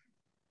 Or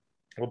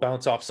we'll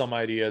bounce off some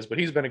ideas, but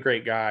he's been a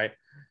great guy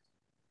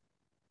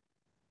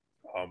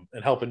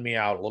and helping me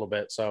out a little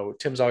bit. So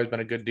Tim's always been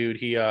a good dude.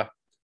 He,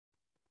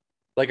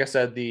 like I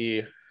said,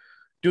 the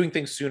doing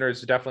things sooner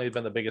has definitely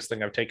been the biggest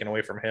thing I've taken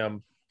away from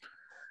him.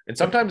 And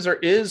sometimes there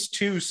is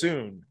too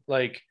soon,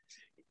 because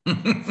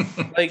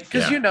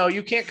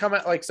you can't come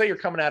out, say you're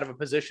coming out of a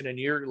position and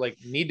you're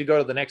need to go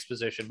to the next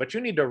position, but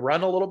you need to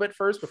run a little bit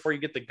first before you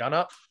get the gun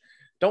up.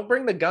 Don't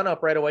bring the gun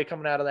up right away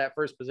coming out of that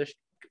first position.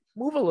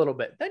 Move a little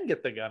bit, then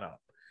get the gun up.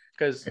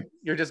 because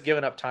you're just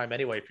giving up time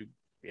anyway. If you,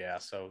 yeah.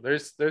 So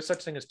there's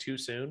such thing as too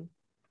soon.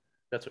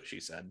 That's what she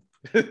said.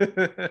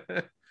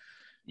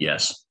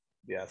 Yes.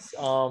 Yes.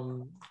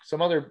 Some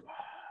other,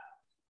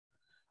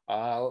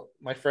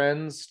 my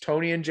friends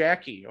Tony and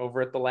Jackie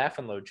over at the Laugh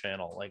and Load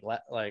channel,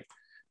 like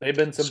they've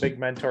been some big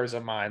mentors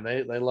of mine.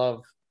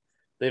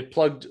 They've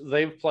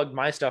plugged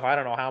my stuff. I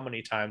don't know how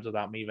many times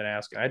without me even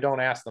asking. I don't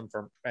ask them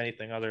for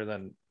anything other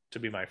than to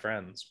be my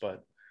friends,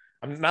 but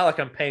I'm not like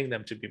I'm paying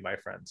them to be my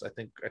friends. I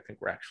think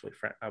we're actually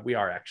friends. We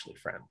are actually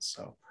friends.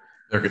 So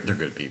They're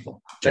good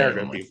people. They're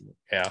good people.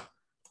 Yeah.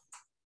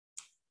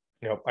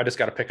 I just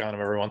got to pick on them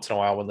every once in a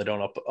while when they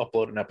don't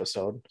upload an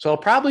episode. So I'll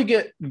probably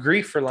get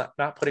grief for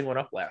not putting one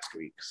up last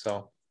week.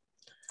 So,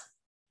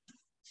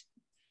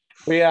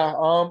 but yeah,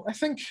 I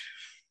think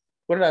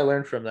what did I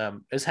learn from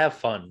them is have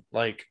fun.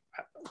 Like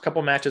a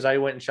couple matches I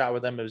went and shot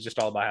with them, it was just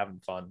all about having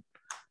fun.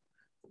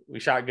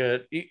 We shot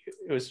good. It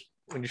was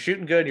when you're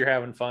shooting good, you're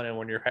having fun, and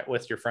when you're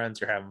with your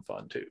friends, you're having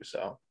fun too.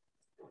 So,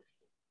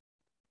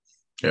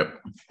 yep.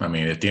 I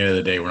mean, at the end of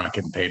the day, we're not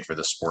getting paid for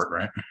the sport,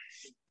 right?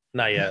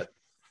 Not yet.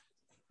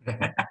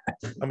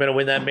 I'm gonna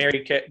win that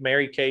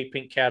Mary Kay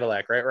pink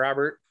Cadillac, right,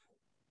 Robert?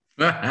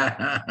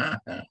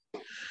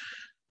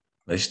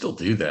 They still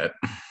do that.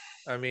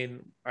 I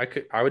mean,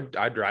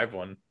 I'd drive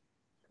one.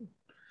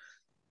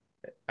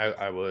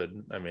 I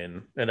would. I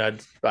mean, and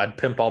I'd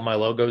pimp all my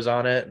logos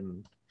on it,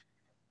 and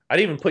I'd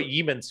even put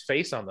Yeeman's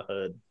face on the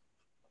hood.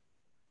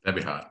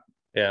 That'd be hot.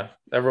 Yeah,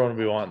 everyone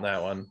would be wanting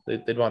that one.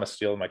 They'd want to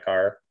steal my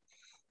car.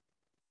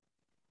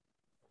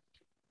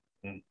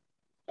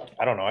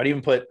 I don't know.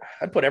 I'd put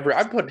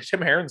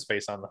Tim Herron's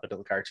face on the hood of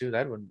the car too.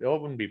 It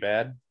wouldn't be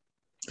bad.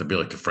 It'd be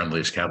like the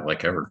friendliest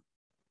Cadillac ever.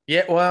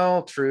 Yeah,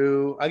 well,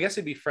 true. I guess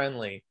it'd be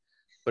friendly,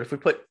 but if we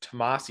put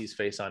Tomasi's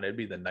face on it, it'd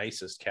be the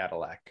nicest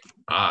Cadillac.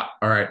 All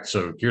right.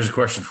 So here's a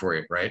question for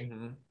you, right?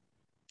 Mm-hmm.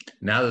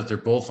 Now that they're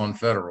both on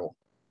Federal,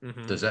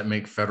 mm-hmm. does that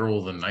make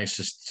Federal the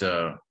nicest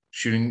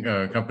shooting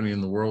company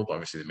in the world?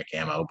 Obviously, they make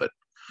ammo, but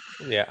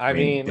yeah, I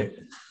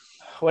mean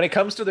when it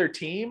comes to their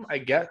team, I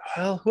get,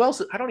 well, who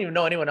else? I don't even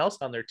know anyone else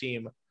on their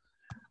team.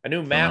 I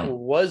knew Matt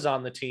was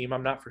on the team.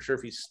 I'm not for sure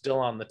if he's still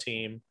on the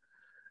team.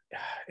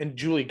 And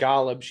Julie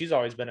Golub, she's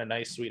always been a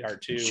nice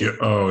sweetheart too.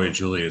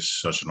 Julie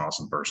is such an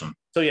awesome person.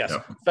 So yes,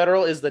 yep.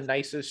 Federal is the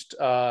nicest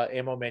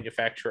ammo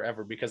manufacturer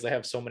ever because they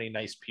have so many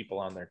nice people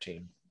on their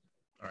team.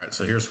 All right,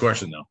 so here's a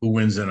question though: who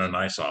wins in a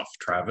nice off,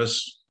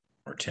 Travis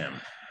or Tim?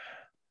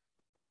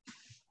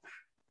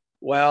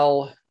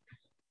 Well,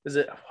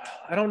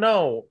 I don't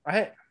know.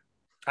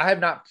 I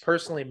have not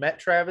personally met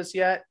Travis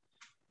yet,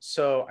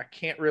 so I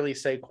can't really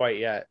say quite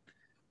yet.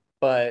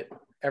 But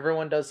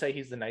everyone does say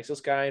he's the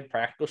nicest guy in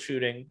practical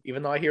shooting,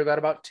 even though I hear that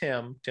about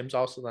Tim. Tim's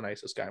also the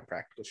nicest guy in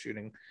practical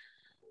shooting.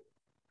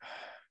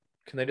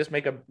 Can they just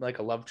make a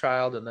love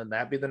child and then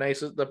that be the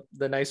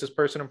nicest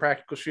person in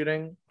practical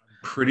shooting?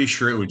 Pretty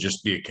sure it would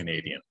just be a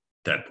Canadian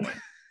at that point.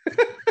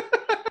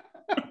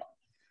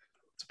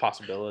 It's a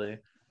possibility.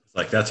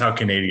 Like that's how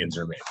Canadians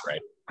are made,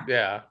 right?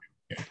 Yeah.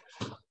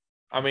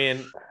 I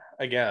mean,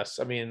 I guess.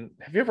 I mean,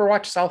 have you ever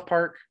watched South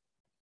Park?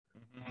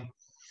 Mm-hmm.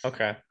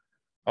 Okay.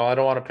 Oh, I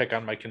don't want to pick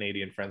on my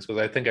Canadian friends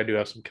because I think I do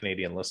have some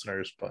Canadian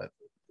listeners, but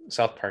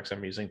South Park's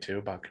amusing too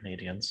about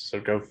Canadians.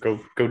 So go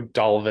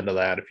delve into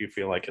that if you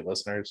feel like it,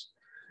 listeners.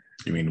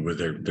 You mean with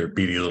their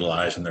beady little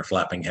eyes and their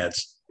flapping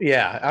heads?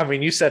 Yeah, I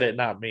mean you said it,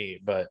 not me,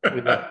 but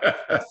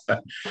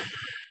oh,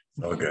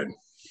 good.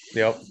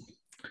 Yep.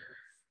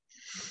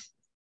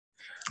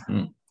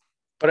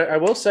 But I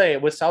will say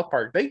with South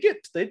Park, they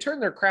turn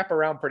their crap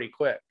around pretty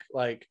quick.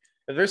 Like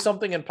if there's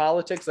something in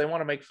politics they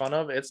want to make fun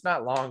of, it's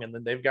not long, and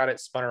then they've got it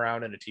spun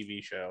around in a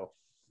TV show.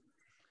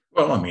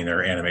 Well, I mean,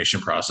 their animation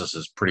process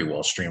is pretty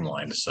well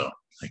streamlined, so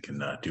they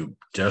can do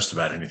just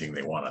about anything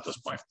they want at this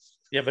point.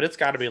 Yeah, but it's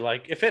got to be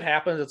like, if it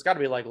happens, it's got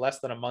to be like less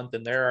than a month,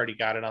 and they're already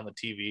got it on the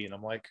TV. And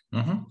I'm like,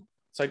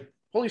 It's like,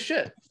 holy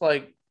shit!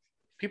 Like,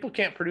 people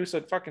can't produce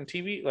a fucking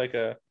TV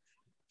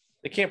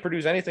they can't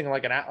produce anything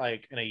like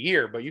in a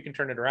year, but you can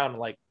turn it around in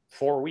like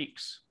 4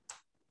 weeks.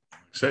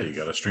 So you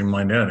got a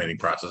streamlined animating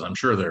process. I'm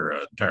sure their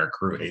entire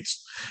crew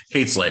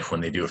hates life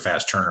when they do a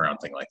fast turnaround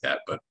thing like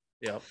that. But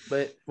yeah,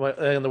 but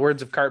in the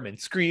words of Cartman,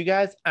 screw you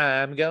guys,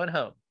 I'm going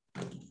home.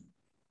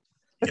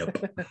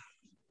 Yep.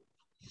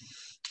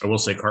 I will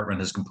say Cartman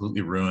has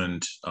completely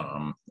ruined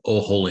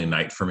 "Oh Holy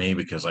Night" for me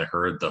because I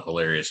heard the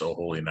hilarious "Oh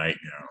Holy Night,"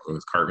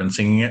 with Cartman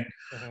singing it.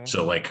 Mm-hmm.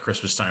 So like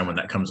Christmas time when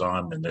that comes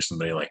on, and there's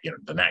somebody like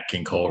the Nat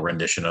King Cole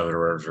rendition of it,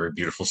 or a very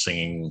beautiful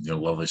singing,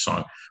 lovely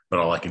song, but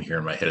all I can hear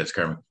in my head is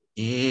Cartman.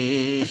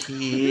 I'm just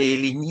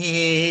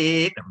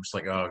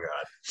like, oh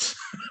god,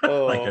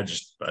 like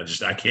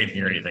I can't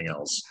hear anything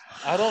else.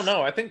 I don't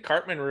know. I think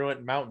Cartman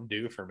ruined Mountain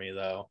Dew for me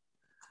though.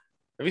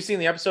 Have you seen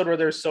the episode where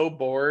they're so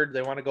bored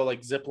they want to go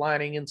like zip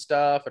lining and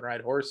stuff and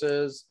ride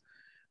horses,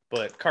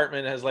 but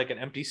Cartman has like an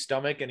empty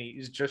stomach and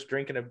he's just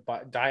drinking a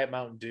Diet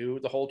Mountain Dew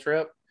the whole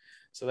trip,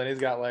 so then he's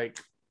got like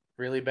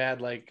really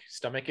bad like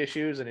stomach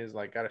issues and he's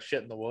like got a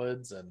shit in the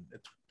woods, and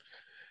it's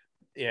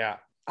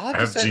I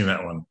haven't seen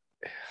that one.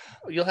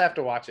 You'll have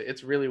to watch it.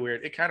 It's really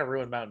weird. It kind of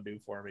ruined Mountain Dew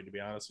for me, to be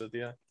honest with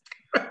you.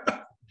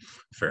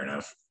 Fair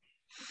enough.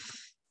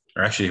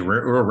 Or actually,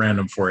 we're a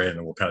random for you,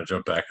 and we'll kind of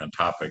jump back on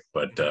topic.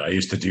 But I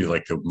used to do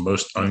like the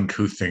most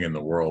uncouth thing in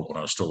the world when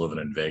I was still living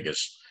in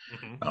Vegas.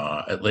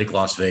 Mm-hmm. At Lake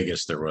Las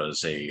Vegas, there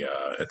was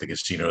at the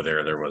casino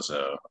there was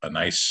a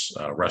nice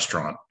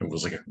restaurant. It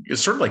was like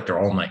it's sort of like their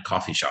all night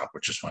coffee shop,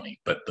 which is funny.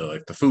 But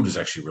the food is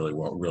actually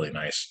really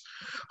nice,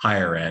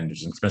 higher end.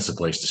 It's an expensive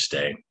place to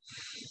stay.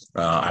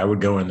 I would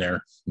go in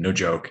there, no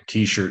joke,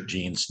 t-shirt,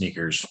 jeans,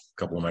 sneakers, a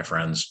couple of my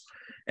friends,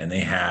 and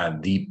they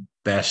had the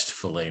best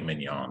filet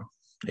mignon.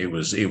 It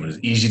was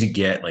easy to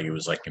get. Like it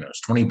was like,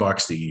 it's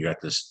 $20 that you got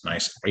this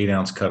nice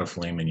 8-ounce cut of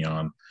filet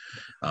mignon,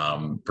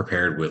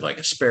 prepared with like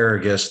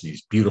asparagus,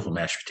 these beautiful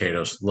mashed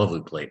potatoes,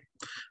 lovely plate.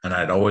 And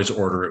I'd always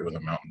order it with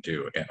a Mountain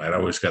Dew. And I'd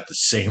always got the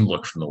same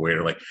look from the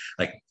waiter. Like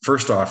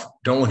first off,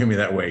 don't look at me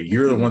that way.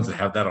 You're the ones that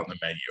have that on the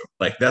menu.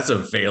 Like that's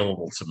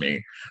available to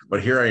me.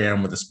 But here I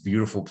am with this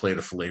beautiful plate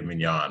of filet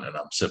mignon and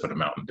I'm sipping a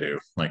Mountain Dew.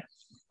 Like,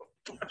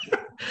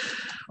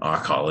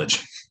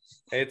 college.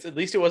 It's at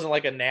least it wasn't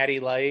like a Natty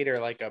Light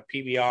or like a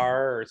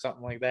PBR or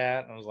something like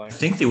that. I was like, I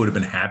think they would have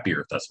been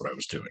happier if that's what I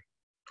was doing.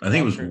 I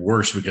think it was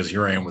worse because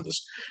here I am with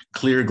this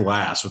clear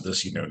glass with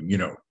this,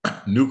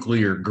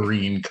 nuclear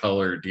green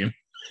colored,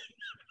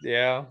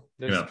 yeah,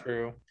 that's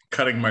true.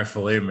 Cutting my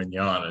filet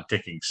mignon and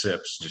taking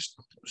sips. Just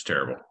it was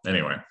terrible.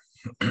 Anyway,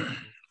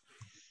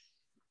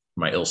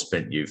 my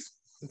ill-spent youth.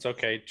 It's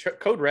okay.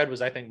 Code Red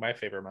was, I think, my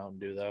favorite Mountain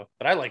Dew though,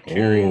 but I like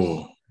cherries.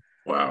 Oh,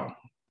 wow.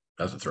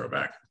 That's a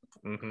throwback.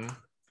 Mm-hmm.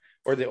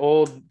 Or the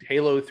old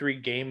Halo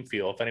 3 game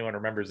feel, if anyone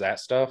remembers that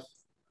stuff.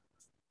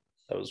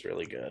 That was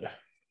really good.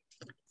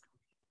 I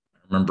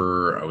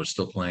remember I was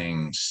still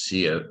playing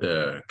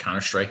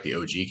Counter-Strike, the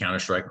OG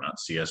Counter-Strike,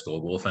 not CS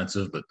Global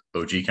Offensive, but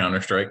OG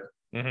Counter-Strike,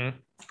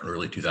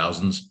 early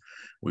 2000s.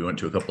 We went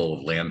to a couple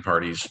of LAN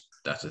parties.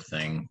 That's a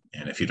thing.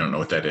 And if you don't know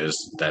what that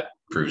is, that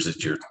proves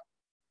that you're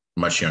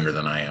much younger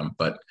than I am.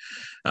 But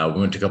we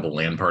went to a couple of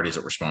LAN parties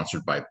that were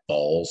sponsored by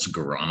Bawls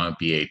Guarana,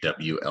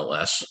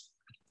 BAWLS.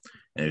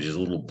 And it was just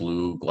little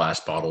blue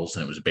glass bottles,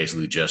 and it was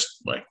basically just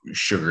like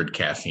sugared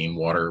caffeine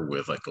water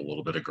with like a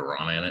little bit of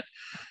guarana in it.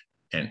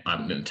 And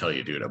I'm going to tell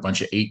you, dude, a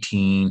bunch of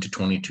 18 to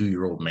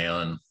 22-year-old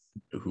men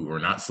who were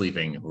not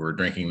sleeping, who were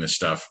drinking this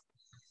stuff.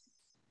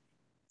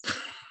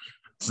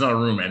 It's not a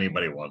room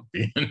anybody wanted to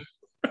be in.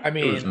 I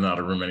mean, it was not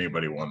a room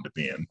anybody wanted to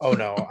be in. Oh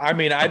no. I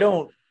mean, I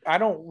don't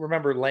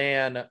remember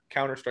LAN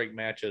Counter-Strike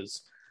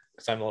matches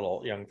because I'm a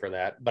little young for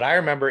that. But I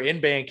remember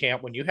in band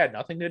camp when you had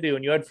nothing to do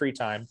and you had free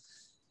time,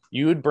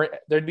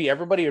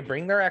 everybody would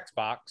bring their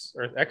Xbox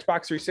or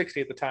Xbox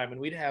 360 at the time, and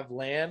we'd have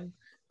LAN,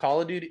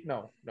 Call of Duty.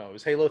 No, it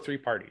was Halo 3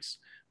 parties.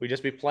 We'd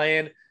just be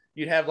playing.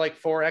 You'd have like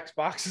 4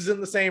 Xboxes in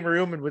the same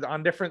room and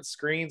on different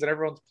screens, and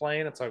everyone's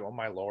playing. It's like, oh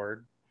my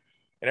Lord.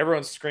 And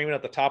everyone's screaming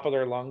at the top of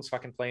their lungs,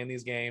 fucking playing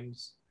these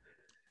games.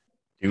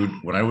 Dude,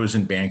 when I was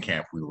in band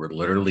camp, we were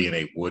literally in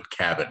a wood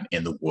cabin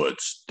in the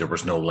woods. There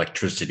was no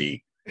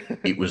electricity.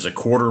 It was a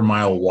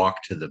 1/4-mile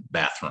walk to the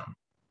bathroom.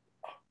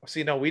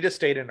 See, no, we just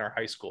stayed in our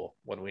high school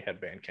when we had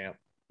band camp.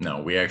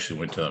 No, we actually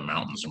went to the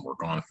mountains and were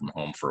gone from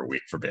home for a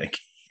week for band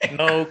camp.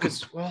 No,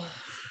 because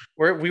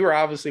we were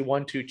obviously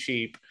too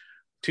cheap,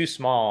 too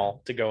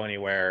small to go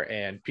anywhere,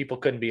 and people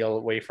couldn't be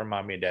away from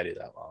mommy and daddy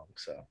that long.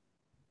 So,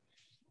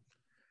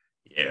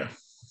 yeah,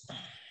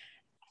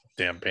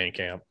 damn band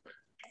camp.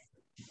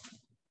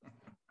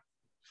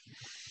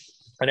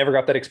 I never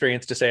got that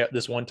experience to say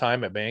this one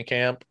time at band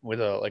camp with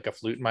a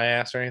flute in my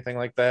ass or anything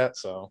like that.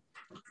 So.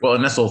 Well,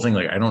 and that's the whole thing.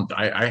 Like,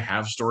 I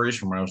have stories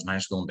from when I was in high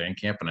school and band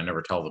camp, and I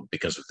never tell them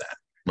because of that.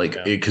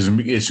 Like, because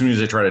as soon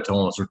as I try to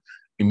tell them,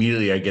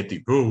 immediately I get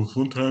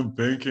one time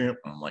band camp.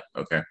 I'm like,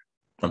 okay,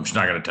 I'm just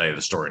not going to tell you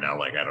the story now.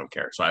 Like, I don't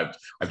care. So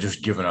I've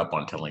just given up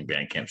on telling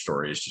band camp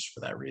stories just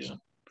for that reason.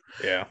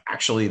 Yeah.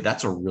 Actually,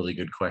 that's a really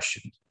good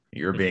question.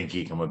 You're a band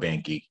geek. I'm a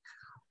band geek.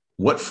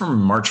 What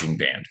from marching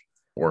band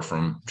or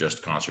from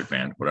just concert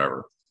band,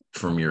 whatever,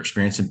 from your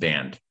experience in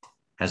band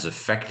has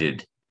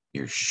affected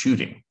your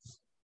shooting?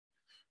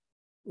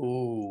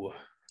 Ooh,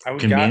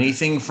 can be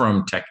anything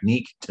from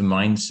technique to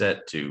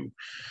mindset to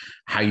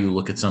how you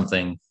look at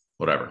something,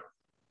 whatever.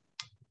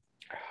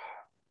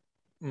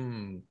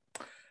 I'm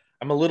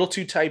a little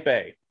too type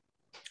A.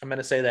 I'm going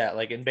to say that.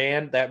 Like in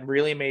band, that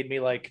really made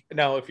me like,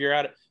 no, if you're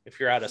out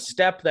of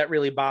step, that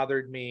really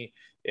bothered me.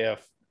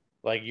 If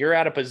like you're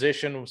out of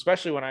position,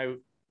 especially when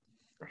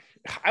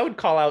I would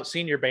call out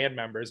senior band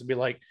members and be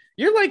like,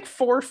 you're like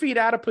 4 feet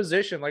out of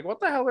position. Like,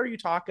 what the hell are you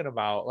talking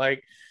about?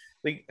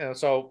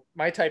 So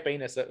my type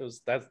A-ness,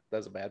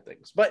 that's a bad thing.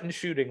 But in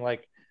shooting,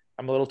 like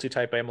I'm a little too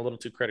type A. I'm a little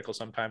too critical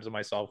sometimes of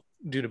myself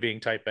due to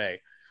being type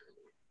A.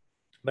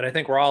 But I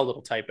think we're all a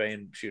little type A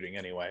in shooting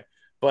anyway.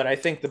 But I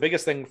think the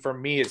biggest thing for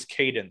me is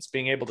cadence,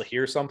 being able to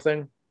hear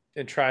something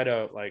and try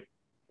to like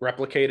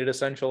replicate it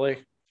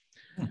essentially.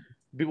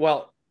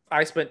 Well,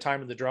 I spent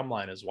time in the drum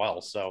line as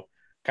well. So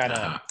kind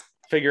of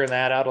figuring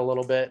that out a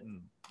little bit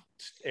and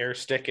air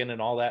sticking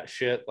and all that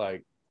shit,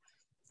 like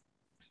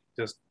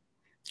just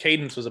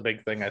cadence was a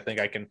big thing. I think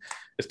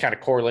it's kind of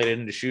correlated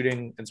into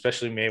shooting,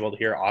 especially being able to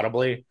hear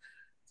audibly,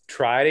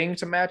 trying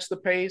to match the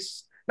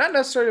pace. Not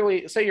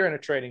necessarily, say you're in a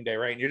training day,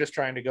 right? And you're just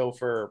trying to go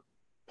for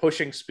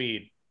pushing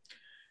speed,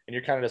 and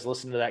you're kind of just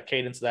listening to that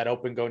cadence of that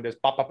open going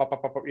just pop, pop, pop,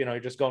 pop, pop, you're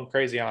just going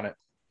crazy on it.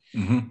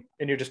 Mm-hmm.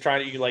 And you're just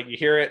trying to, you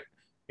hear it,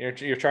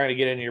 you're trying to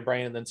get it into your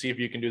brain and then see if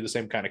you can do the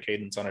same kind of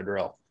cadence on a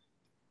drill.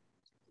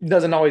 It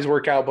doesn't always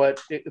work out,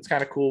 but it's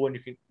kind of cool when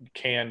you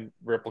can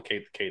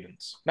replicate the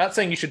cadence. Not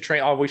saying you should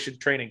train, we should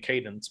train in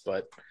cadence,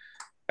 but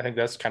I think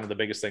that's kind of the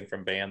biggest thing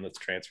from band that's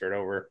transferred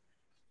over.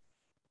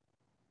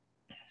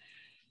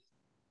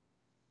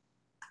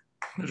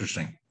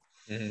 Interesting.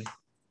 Mm-hmm.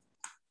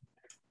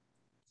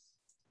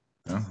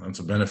 Well, that's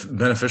a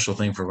beneficial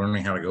thing for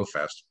learning how to go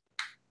fast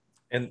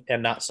and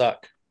not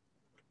suck.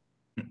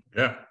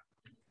 Yeah.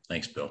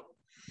 Thanks, Bill.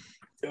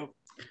 Yep.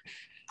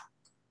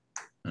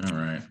 All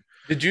right.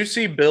 Did you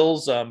see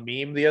Bill's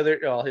meme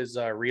his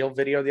reel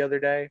video the other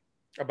day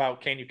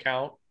about can you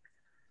count?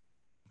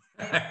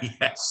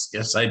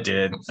 Yes, I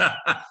did. That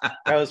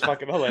was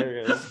fucking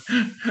hilarious.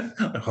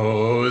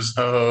 Hose.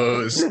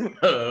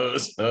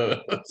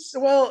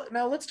 Well,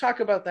 now let's talk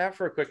about that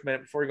for a quick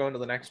minute before we go into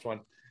the next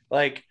one.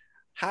 Like,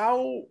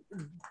 how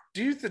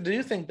do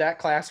you think that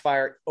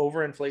classifier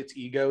overinflates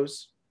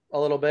egos a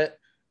little bit?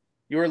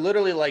 You were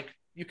literally like,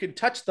 you could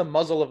touch the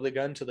muzzle of the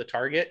gun to the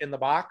target in the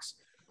box.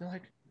 You're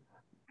like,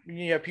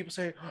 people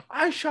say,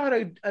 I shot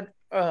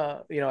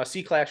a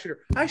C-class shooter.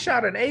 I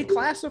shot an A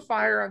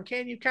classifier on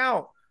Can You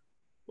Count?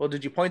 Well,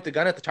 did you point the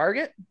gun at the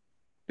target?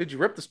 Did you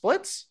rip the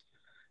splits?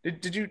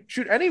 Did you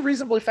shoot any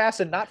reasonably fast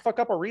and not fuck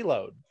up a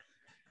reload?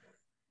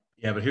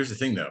 Yeah, but here's the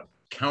thing, though.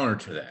 Counter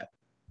to that,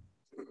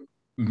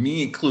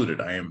 me included,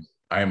 I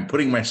am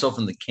putting myself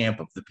in the camp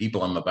of the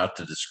people I'm about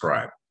to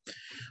describe.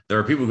 There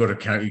are people who go to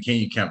count.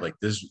 You can't like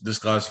this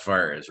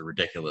classifier is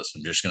ridiculous.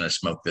 I'm just going to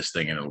smoke this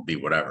thing and it'll be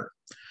whatever.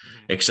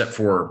 Mm-hmm. Except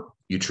for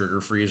you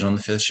trigger freeze on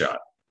the 5th shot.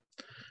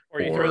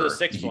 Or you throw the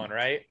 6th one,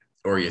 right?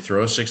 Or you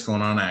throw a 6th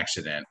one on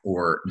accident.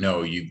 Or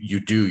no,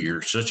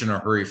 you're such in a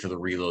hurry for the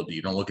reload that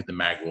you don't look at the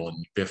mag roll and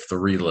you biff the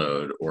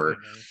reload. Or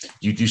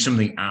you do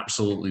something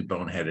absolutely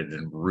boneheaded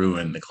and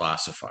ruin the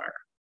classifier.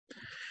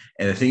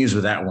 And the thing is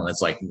with that one,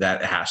 it's like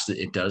it has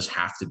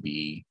to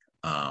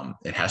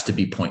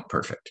be point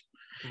perfect.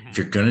 Mm-hmm. If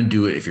you're going to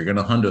do it, if you're going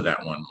to hundo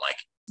that one, like,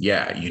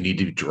 yeah, you need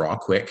to draw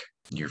quick.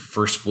 Your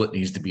first split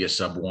needs to be a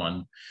sub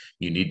 1.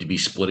 You need to be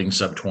splitting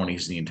sub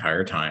 20s the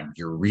entire time.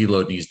 Your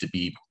reload needs to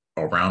be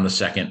around a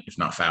second, if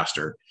not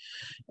faster.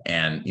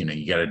 And,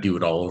 you got to do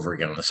it all over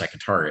again on the second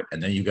target.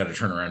 And then you got to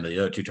turn around to the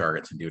other 2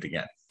 targets and do it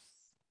again.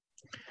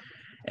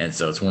 And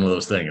so it's one of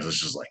those things.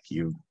 It's just like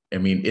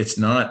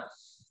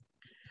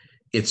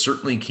it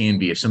certainly can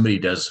be if somebody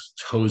does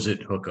hose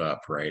it, hook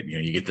up, right?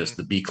 You get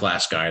the B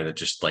class guy that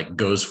just like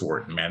goes for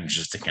it and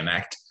manages to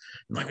connect.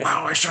 I'm like,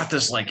 wow, I shot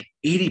this like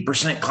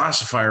 80%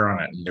 classifier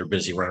on it. And they're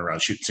busy running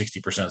around shooting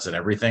 60% and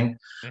everything.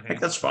 Mm-hmm. Like,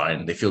 that's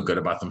fine. They feel good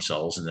about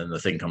themselves. And then the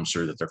thing comes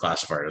through that their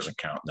classifier doesn't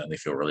count. And then they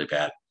feel really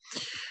bad.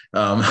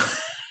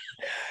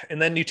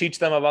 And then you teach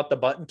them about the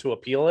button to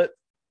appeal it.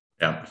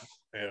 Yeah.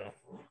 Yeah.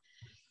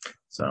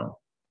 So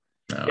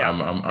yeah.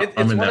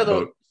 I'm in that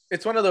boat.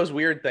 It's one of those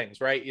weird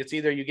things, right? It's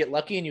either you get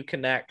lucky and you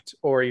connect,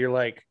 or you're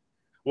like,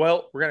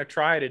 well, we're going to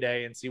try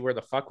today and see where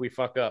the fuck we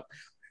fuck up.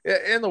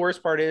 And the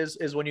worst part is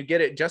when you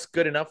get it just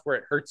good enough where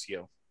it hurts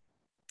you.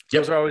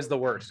 Yep. Those are always the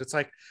worst. It's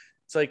like,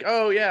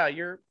 oh yeah,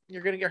 you're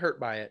going to get hurt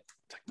by it.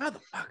 It's like,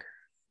 motherfucker.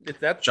 It's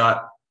that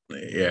shot.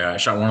 Yeah. I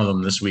shot one of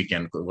them this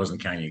weekend. It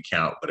wasn't Can You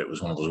Count, but it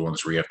was one of those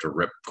ones where you have to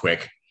rip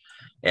quick.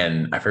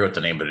 And I forget what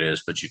the name of it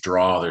is, but you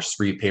draw, there's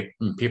 3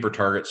 paper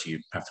targets. You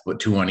have to put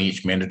 2 on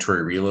each,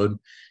 mandatory reload.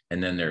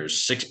 And then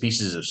there's 6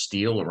 pieces of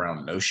steel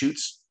around no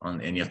shoots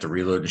and you have to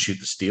reload and shoot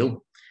the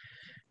steel.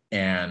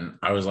 And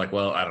I was like,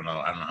 well, I don't know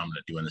how I'm going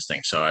to do in this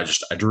thing. So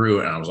I drew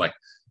and I was like,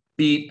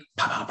 beep,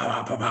 pow, pow,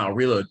 pow, pow, pow,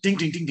 reload, ding,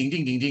 ding, ding, ding,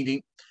 ding, ding, ding,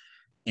 ding.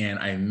 And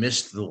I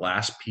missed the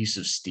last piece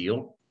of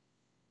steel.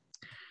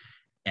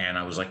 And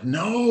I was like,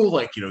 no,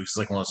 it's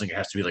like one of those things, it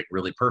has to be like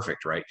really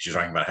perfect, right? She's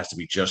talking about it has to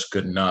be just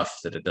good enough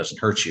that it doesn't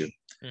hurt you.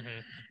 Mm-hmm.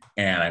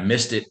 And I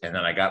missed it. And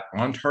then I got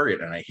on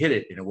target and I hit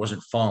it and it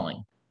wasn't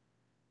falling.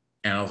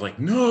 And I was like,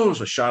 no.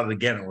 So I shot it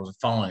again. It wasn't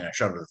falling. I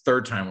shot it the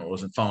 3rd time. It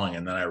wasn't falling.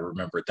 And then I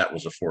remembered that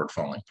was a forward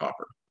falling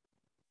popper.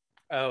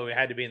 Oh, it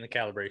had to be in the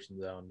calibration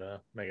zone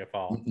to make it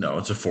fall. No,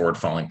 it's a forward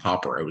falling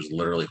popper. I was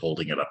literally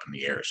holding it up in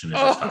the air. As soon as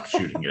I stopped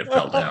shooting it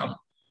fell down.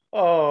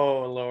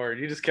 Oh, Lord.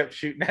 You just kept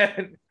shooting at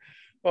it.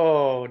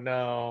 Oh,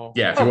 no.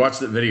 Yeah, if you watch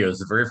the videos,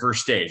 the very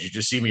first stage, you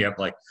just see me up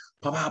like,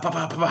 pow, pow, pow,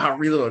 pow, pow, pow,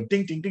 reload,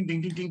 ding, ding, ding,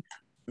 ding, ding, ding,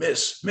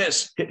 miss,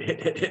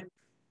 hit.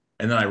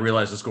 And then I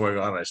realized what's going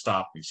on. And I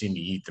stopped. You see me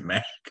eat the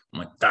mag.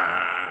 I'm like,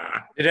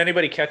 ah. Did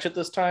anybody catch it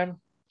this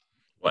time?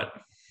 What?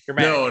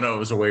 No, it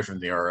was away from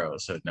the RO.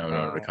 So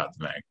nobody caught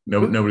the mag.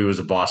 Nobody was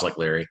a boss like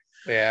Larry.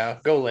 Yeah,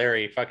 go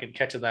Larry, fucking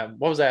catching that.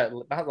 What was that?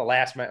 Not the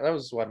last match. That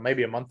was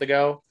maybe a month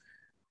ago.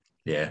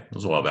 Yeah, it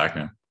was a while back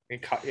now.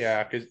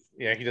 Because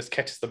he just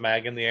catches the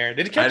mag in the air.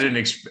 Did he catch?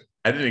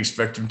 I didn't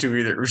expect him to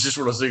either. It was just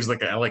one of those things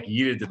like I like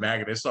yeeted the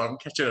mag and I saw him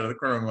catch it out of the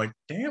corner. I'm like,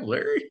 damn,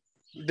 Larry.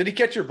 Did he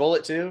catch your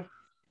bullet too?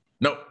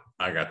 Nope,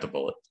 I got the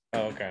bullet.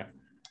 Oh, okay.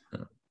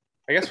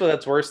 I guess what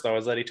that's worse though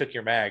is that he took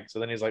your mag. So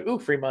then he's like, ooh,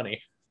 free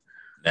money.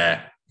 Nah,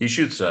 he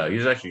shoots.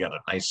 He's actually got a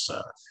nice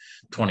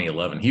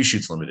 2011. He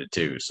shoots limited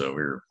too, so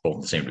we are both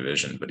in the same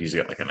division. But he's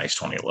got like a nice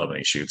 2011.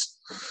 He shoots.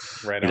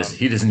 Right He on.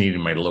 he doesn't need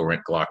my low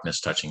rank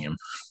Glockness touching him.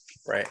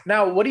 Right.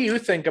 Now, what do you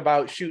think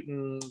about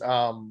shooting,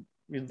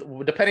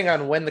 depending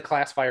on when the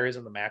classifier is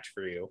in the match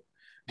for you?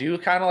 Do you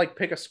kind of like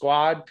pick a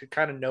squad to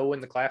kind of know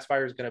when the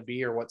classifier is going to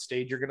be or what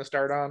stage you're going to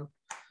start on?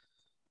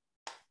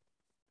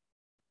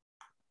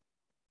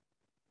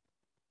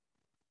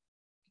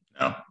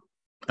 No,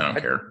 I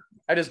don't care.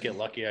 I just get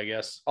lucky, I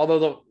guess.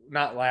 Although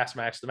not last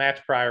match, the match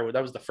prior,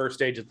 that was the first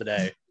stage of the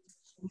day.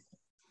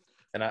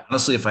 And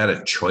Honestly, if I had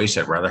a choice,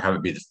 I'd rather have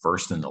it be the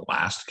first than the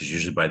last because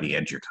usually by the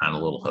end you're kind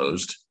of a little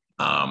hosed.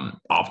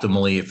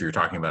 Optimally, if you're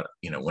talking about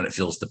when it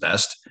feels the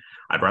best,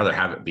 I'd rather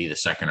have it be the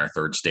second or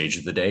third stage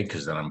of the day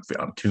because then I'm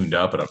tuned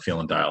up and I'm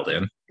feeling dialed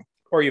in.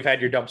 Or you've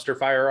had your dumpster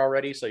fire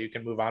already, so you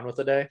can move on with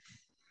the day.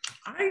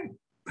 I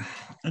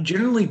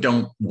generally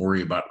don't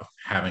worry about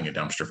having a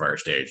dumpster fire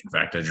stage. In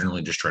fact, I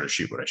generally just try to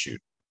shoot what I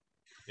shoot.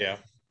 Yeah.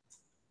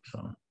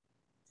 So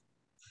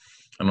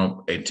I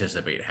don't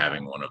anticipate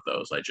having one of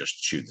those. I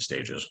just shoot the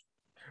stages.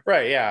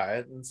 Right.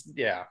 Yeah.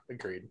 Yeah.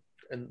 Agreed.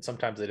 And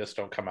sometimes they just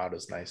don't come out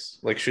as nice,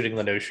 like shooting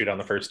the no shoot on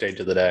the first stage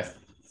of the day.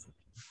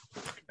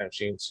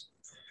 Machines.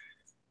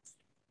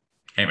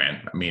 Hey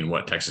man, I mean,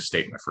 what Texas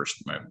State?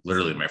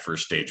 Literally my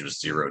first stage was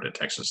 0 to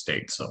Texas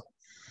State, so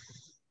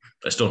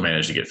I still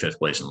managed to get 5th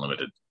place in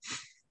limited.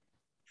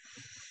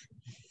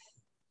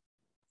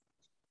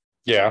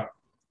 Yeah.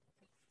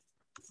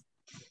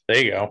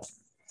 There you go.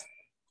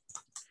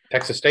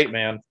 Texas State,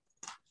 man.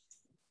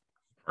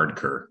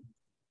 Hardcore.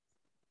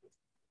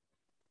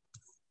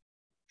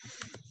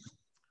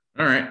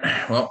 All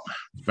right. Well,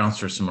 bounce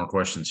through some more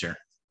questions here.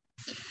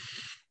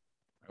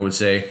 I would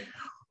say,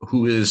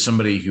 who is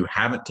somebody you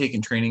haven't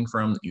taken training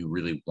from that you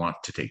really want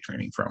to take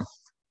training from,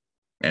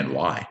 and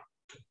why?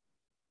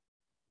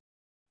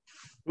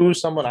 Who's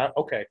someone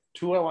okay.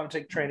 Who I want to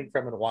take training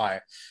from and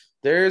why?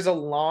 There's a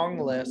long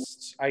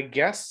list. I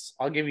guess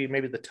I'll give you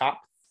maybe the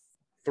top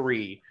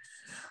 3.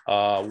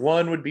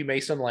 One would be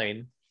Mason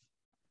Lane.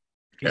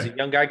 He's a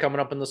young guy coming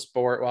up in the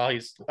sport. Well,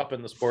 he's up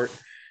in the sport.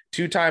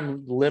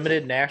 2-time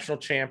limited national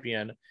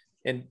champion.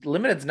 And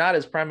limited's not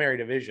his primary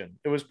division.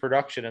 It was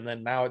production, and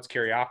then now it's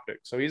carry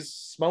optics. So he's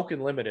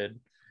smoking limited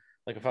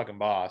like a fucking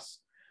boss.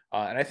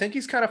 And I think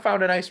he's kind of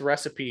found a nice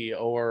recipe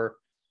or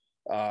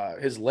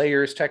his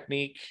layers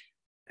technique,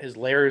 his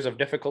layers of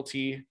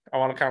difficulty I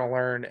want to kind of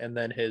learn, and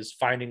then his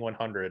finding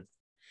 100.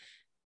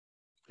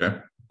 Okay.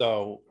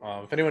 So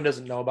if anyone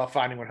doesn't know about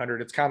finding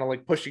 100, it's kind of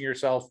like pushing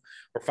yourself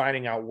or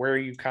finding out where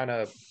you kind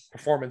of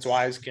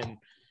performance-wise can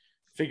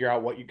figure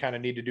out what you kind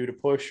of need to do to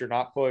push or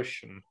not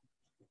push. And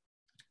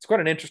it's quite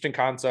an interesting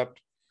concept.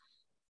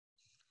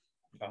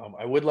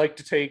 I would like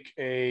to take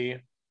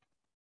a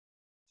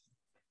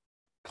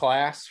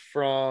class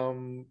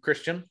from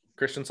Christian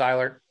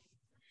Seiler.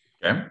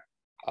 Okay.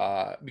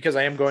 Because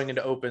I am going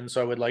into open, so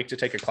I would like to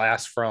take a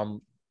class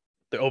from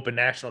the open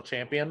national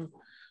champion.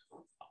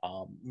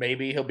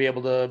 Maybe he'll be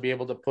able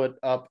to put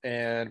up,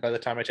 and by the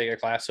time I take a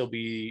class, he'll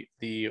be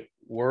the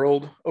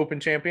world open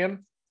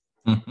champion.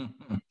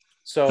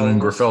 So and then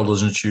Greffel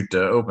doesn't shoot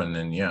open,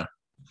 then yeah.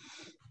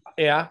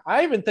 Yeah,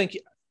 I even think,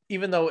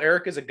 even though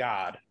Eric is a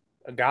god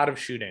of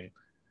shooting,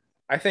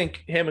 I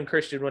think him and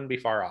Christian wouldn't be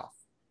far off.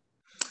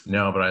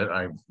 No, but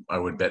I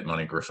would bet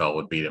money Greffel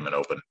would beat him in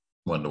open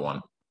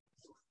 1-1,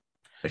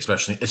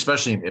 especially in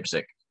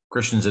IPSC.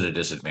 Christian's at a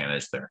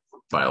disadvantage there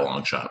by a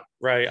long shot.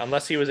 Right,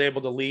 unless he was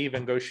able to leave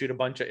and go shoot a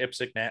bunch of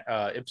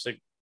IPSC.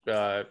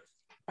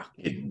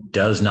 It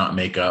does not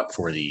make up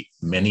for the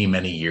many,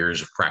 many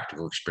years of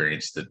practical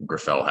experience that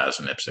Greffel has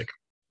in IPSC.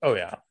 Oh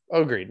yeah,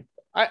 agreed.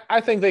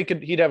 I think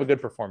he'd have a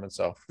good performance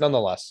though,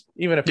 nonetheless.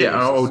 Even if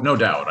no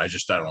doubt. I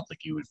don't think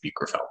he would beat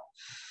Greffel.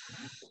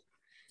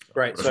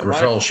 Right. If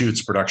Greffel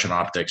shoots production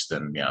optics,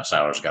 then yeah,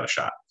 Seiler's got a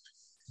shot.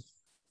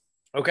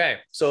 Okay,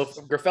 so if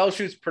Greffel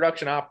shoots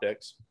production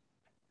optics,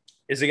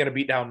 is he going to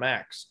beat down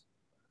Max?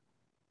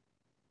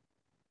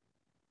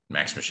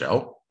 Max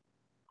Michel?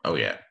 Oh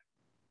yeah.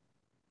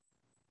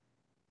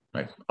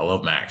 I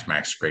love Max.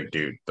 Max is a great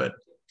dude, but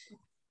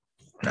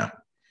no.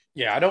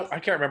 Yeah, I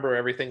can't remember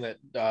everything that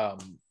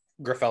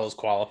Greffel is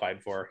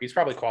qualified for. He's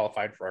probably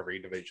qualified for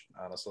every division,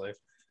 honestly.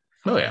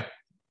 Oh yeah.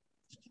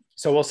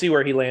 So we'll see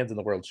where he lands in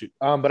the world shoot.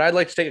 But I'd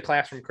like to take a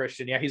class from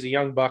Christian. Yeah, he's a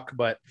young buck,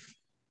 but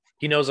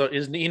he knows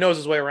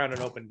his way around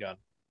an open gun.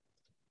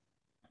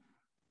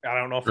 I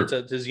don't know if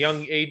it's his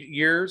young age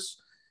years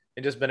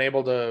and just been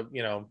able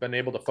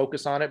to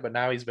focus on it, but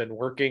now he's been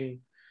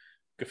working,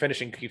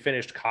 he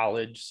finished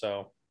college.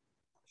 So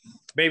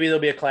maybe there'll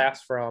be a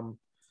class from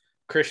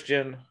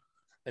Christian,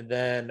 and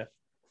then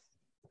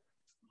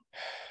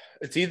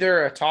it's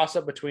either a toss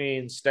up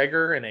between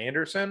Steger and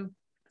Anderson,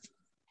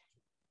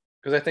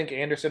 because I think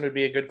Anderson would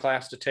be a good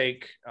class to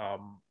take.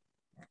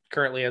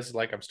 currently as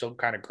like I'm still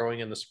kind of growing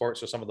in the sport,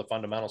 so some of the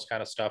fundamentals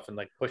kind of stuff and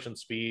like pushing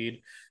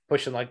speed,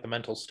 pushing like the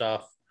mental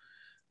stuff.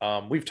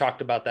 We've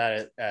talked about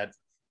that at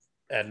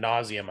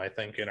nauseum, I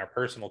think, in our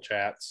personal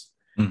chats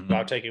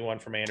about taking one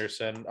from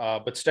Anderson.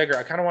 But Steger,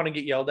 I kind of want to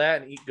get yelled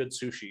at and eat good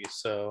sushi.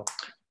 So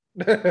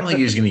I don't think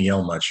he's going to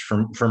yell much.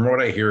 From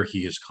what I hear,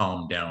 he has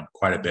calmed down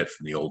quite a bit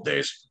from the old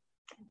days.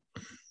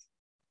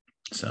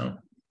 So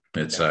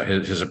it's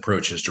his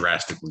approach has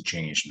drastically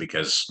changed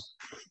because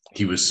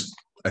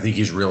I think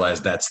he's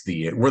realized that's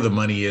where the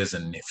money is,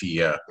 and if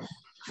he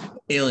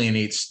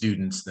alienates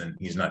students, then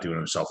he's not doing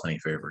himself any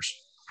favors.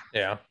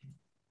 Yeah.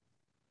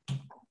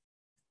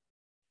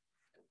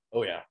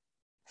 Oh yeah.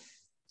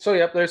 So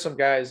yep, there's some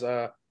guys.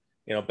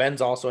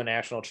 Ben's also a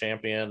national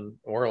champion,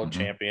 world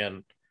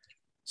champion.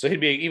 So he'd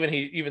be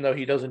even though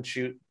he doesn't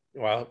shoot.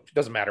 Well, it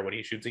doesn't matter what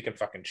he shoots. He can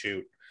fucking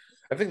shoot.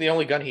 I think the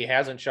only gun he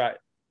hasn't shot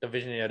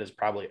division yet is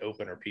probably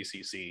open or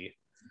PCC.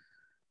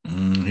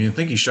 I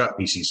think he shot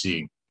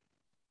PCC.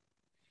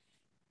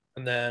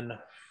 And then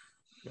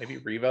maybe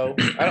Revo.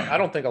 I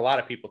don't think a lot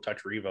of people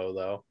touch Revo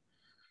though.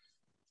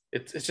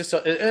 It's just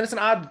and it's an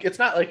odd. It's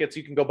not like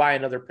you can go buy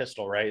another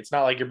pistol, right? It's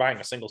not like you're buying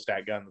a single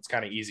stack gun. It's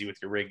kind of easy with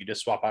your rig. You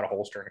just swap out a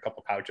holster and a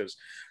couple pouches.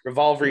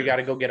 Revolver, you got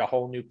to go get a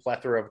whole new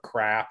plethora of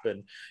crap,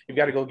 and you've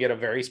got to go get a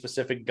very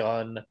specific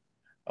gun,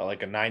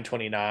 like a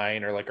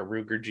 929 or like a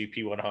Ruger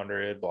GP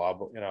 100. Blah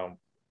blah.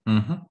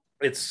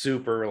 It's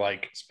super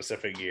like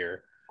specific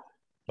gear.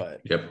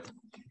 But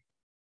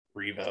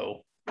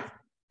Revo.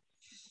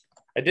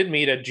 I did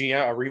meet a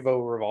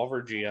Revo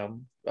revolver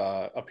GM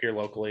up here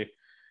locally.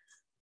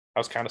 I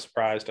was kind of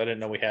surprised. I didn't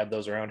know we had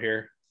those around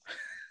here.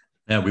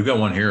 Yeah, we've got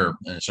one here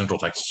in the Central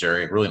Texas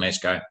area. Really nice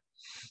guy.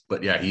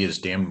 But yeah, he is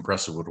damn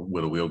impressive with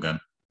a wheel gun.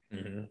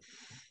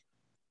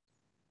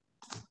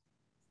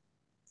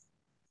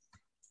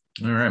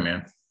 All right,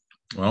 man.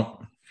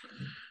 Well,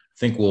 I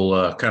think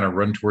we'll kind of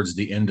run towards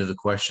the end of the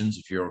questions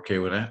if you're okay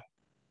with that.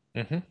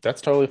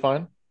 That's totally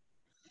fine.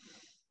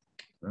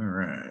 All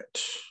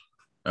right.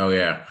 Oh,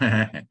 yeah.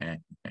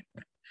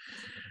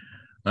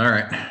 All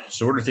right.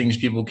 So what are things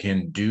people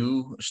can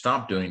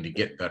stop doing to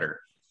get better?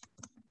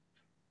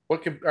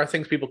 What are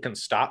things people can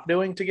stop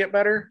doing to get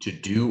better? To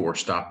do or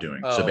stop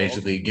doing. So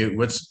basically,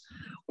 what's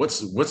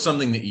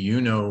something that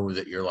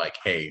that you're like,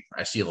 hey,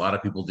 I see a lot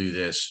of people do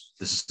this.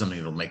 This is something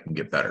that'll make them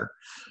get better.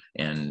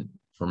 And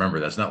remember,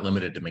 that's not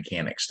limited to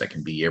mechanics. That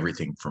can be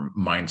everything from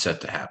mindset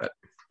to habit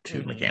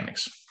to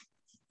mechanics.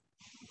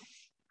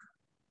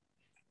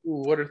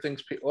 What are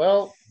things people?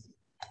 Well,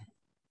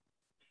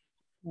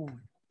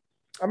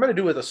 I'm going to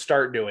do with a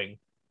start doing.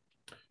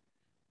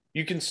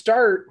 You can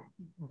start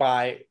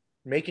by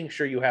making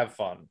sure you have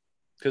fun.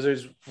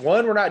 Because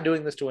we're not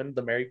doing this to win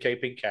the Mary Kay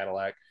Pink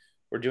Cadillac.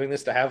 We're doing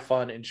this to have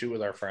fun and shoot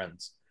with our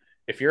friends.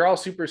 If you're all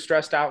super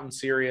stressed out and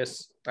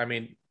serious, I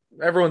mean,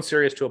 everyone's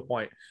serious to a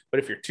point. But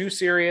if you're too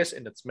serious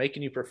and it's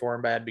making you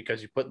perform bad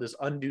because you put this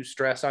undue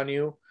stress on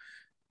you,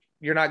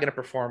 you're not going to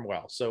perform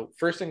well. So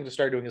first thing to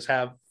start doing is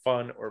have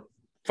fun or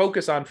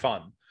focus on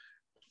fun.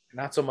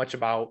 Not so much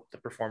about the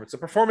performance. The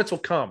performance will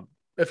come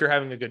if you're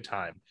having a good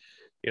time.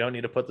 You don't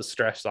need to put the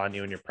stress on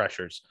you and your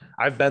pressures.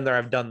 I've been there.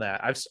 I've done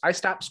that. I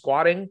stopped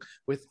squatting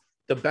with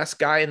the best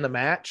guy in the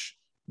match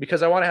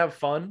because I want to have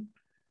fun,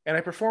 and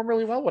I perform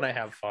really well when I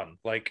have fun.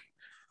 Like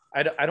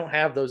I don't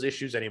have those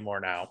issues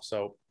anymore now.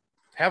 So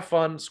have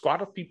fun,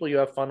 squat with people you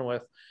have fun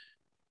with,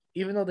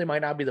 even though they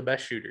might not be the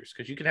best shooters,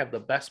 because you can have the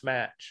best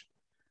match,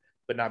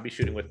 but not be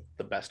shooting with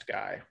the best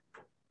guy.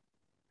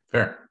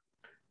 Fair.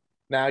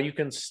 Now you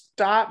can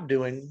stop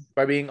doing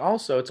by being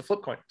also, it's a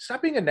flip coin.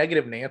 Stop being a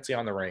negative Nancy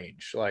on the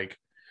range. Like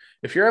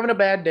if you're having a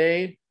bad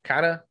day,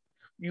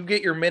 you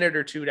get your minute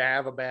or two to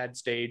have a bad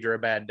stage or a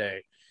bad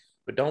day,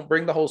 but don't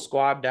bring the whole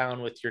squad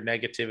down with your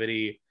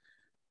negativity.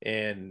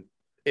 And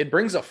it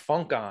brings a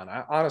funk on.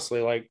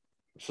 Honestly, like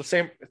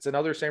it's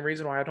another same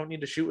reason why I don't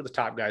need to shoot with the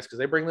top guys. Cause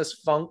they bring this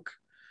funk,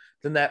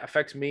 then that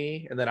affects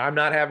me. And then I'm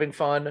not having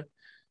fun.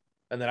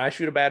 And then I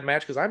shoot a bad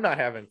match because I'm not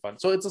having fun.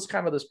 So it's just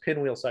kind of this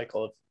pinwheel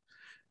cycle of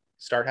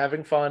start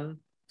having fun,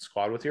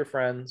 squad with your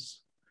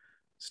friends,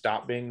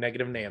 stop being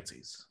negative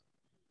Nancy's.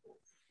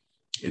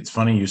 It's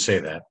funny you say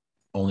that,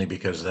 only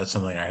because that's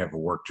something I have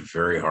worked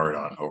very hard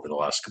on over the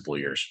last couple of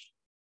years.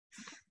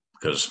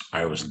 Because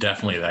I was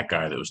definitely that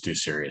guy that was too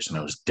serious, and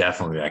I was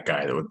definitely that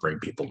guy that would bring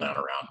people down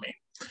around me.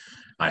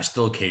 I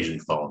still occasionally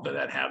fall into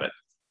that habit.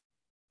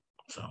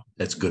 So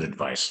it's good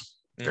advice.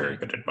 Very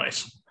good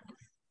advice.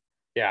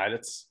 Yeah,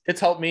 it's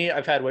helped me.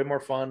 I've had way more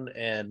fun,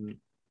 and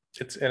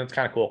it's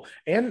kind of cool.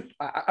 And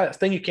a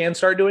thing you can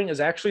start doing is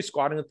actually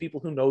squatting with people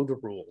who know the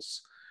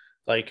rules.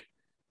 Like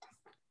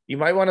you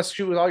might want to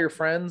shoot with all your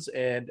friends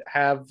and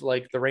have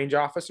like the range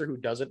officer who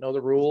doesn't know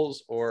the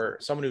rules, or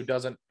someone who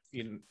doesn't,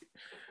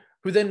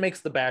 who then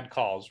makes the bad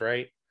calls,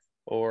 right?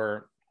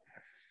 Or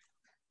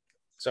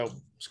so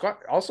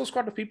squat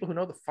with people who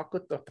know the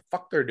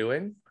fuck they're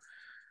doing,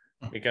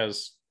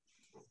 because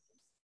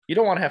you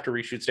don't want to have to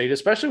reshoot stage,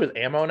 especially with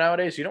ammo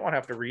nowadays. You don't want to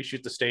have to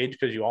reshoot the stage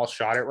because you all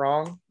shot it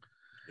wrong.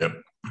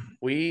 Yep.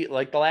 We,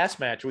 like the last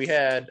match, we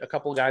had a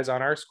couple of guys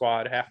on our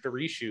squad have to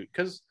reshoot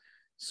because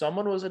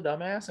someone was a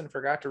dumbass and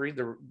forgot to read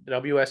the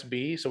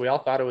WSB, so we all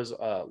thought it was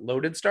a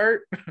loaded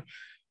start,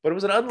 but it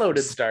was an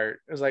unloaded start.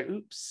 It was like,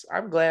 oops,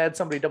 I'm glad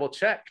somebody double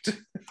checked.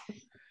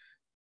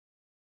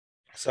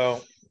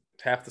 So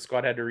half the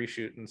squad had to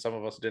reshoot, and some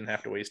of us didn't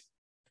have to waste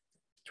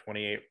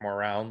 28 more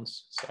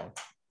rounds. So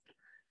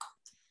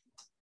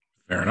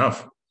fair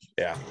enough.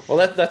 Yeah. Well,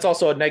 that's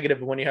also a negative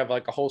when you have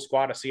like a whole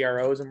squad of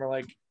CROs and we're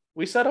like,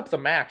 we set up the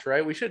match,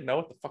 right? We should know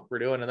what the fuck we're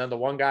doing. And then the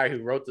one guy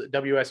who wrote the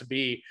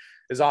WSB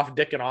is off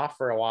dicking off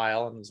for a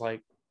while and is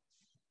like,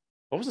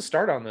 what was the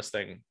start on this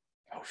thing?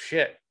 Oh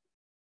shit.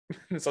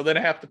 So then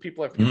half the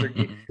people have to get their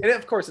gear. And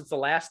of course it's the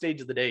last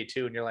stage of the day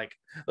too. And you're like,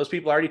 those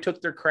people already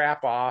took their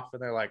crap off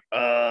and they're like,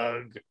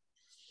 ugh.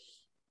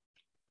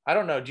 I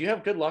don't know. Do you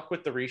have good luck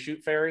with the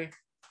reshoot fairy?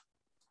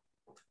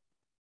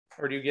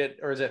 Or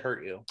does it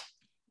hurt you?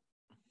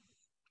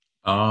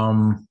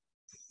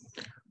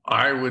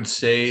 I would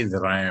say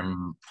that I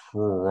am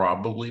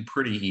probably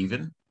pretty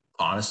even,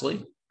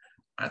 honestly.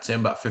 I'd say I'm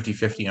about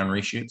 50-50 on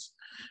reshoots.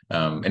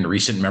 In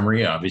recent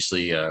memory,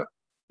 obviously,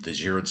 the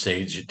zeroed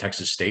stage at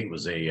Texas State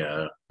was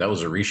a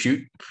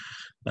reshoot.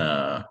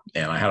 And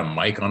I had a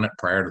mic on it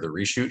prior to the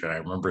reshoot. And I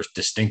remember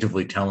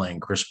distinctively telling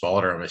Chris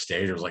Baller on the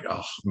stage, I was like,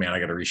 oh man, I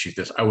got to reshoot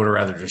this. I would have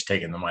rather just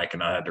taken the mic and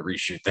not had to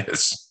reshoot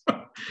this.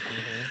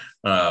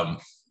 And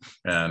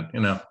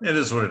it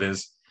is what it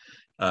is.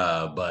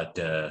 But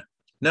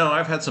no,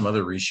 I've had some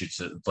other reshoots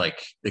that like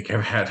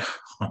I've had.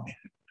 Oh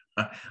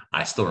man,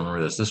 I still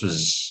remember this. I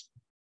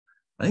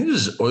think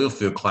this is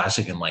Oilfield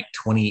Classic in like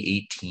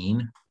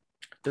 2018.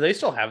 Do they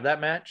still have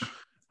that match?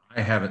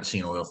 I haven't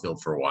seen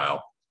Oilfield for a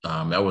while.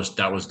 That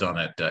was done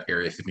at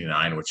Area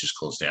 59, which is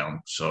closed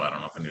down. So I don't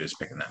know if anybody's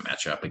picking that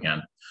match up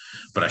again.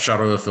 But I shot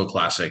Oilfield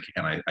Classic,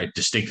 and I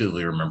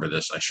distinctly remember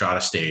this. I shot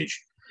a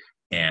stage.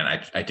 And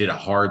I did a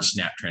hard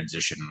snap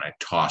transition and I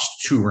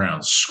tossed 2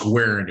 rounds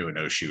square into a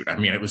no shoot. I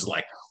mean, it was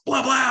like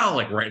blah, blah,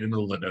 like right in the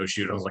middle of the no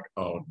shoot. I was like,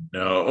 oh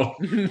no.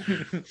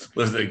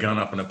 Lifted the gun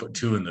up and I put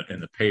 2 in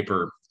the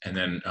paper. And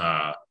then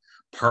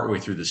partway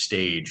through the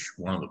stage,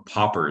 one of the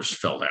poppers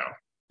fell down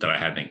that I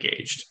hadn't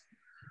engaged.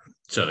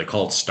 So they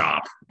called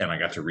stop and I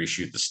got to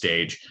reshoot the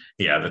stage.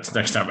 Yeah, that's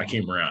next time I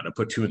came around. I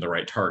put 2 in the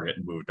right target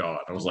and moved on.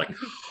 I was like,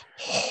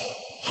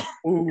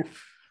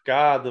 oof.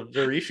 God, the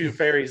reshoot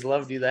fairies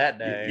loved you that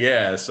day.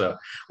 Yeah. So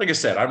like I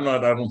said, I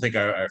don't think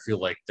I feel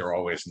like they're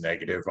always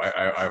negative.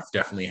 I've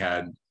definitely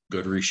had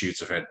good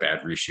reshoots. I've had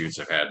bad reshoots.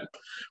 I've had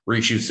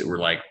reshoots that were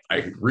like,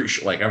 I've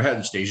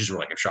had stages where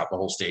like I shot the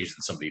whole stage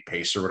and somebody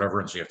paced or whatever.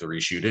 And so you have to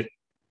reshoot it.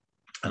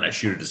 And I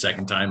shoot it a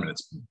second time and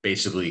it's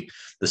basically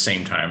the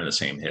same time and the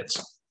same hits.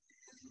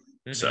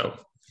 Mm-hmm. So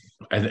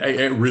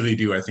I really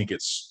do. I think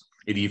it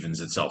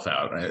evens itself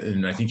out.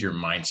 And I think your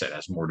mindset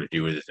has more to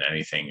do with it than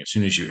anything. As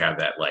soon as you have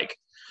that, like,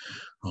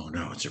 oh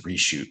no, it's a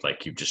reshoot,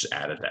 like you've just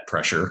added that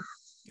pressure.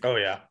 Oh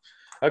yeah,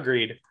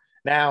 agreed.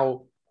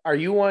 Now, are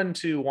you one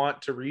to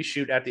want to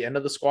reshoot at the end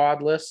of the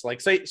squad list?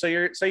 Like say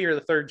you're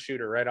the third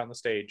shooter right on the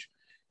stage,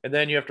 and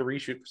then you have to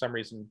reshoot for some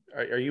reason.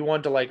 Are you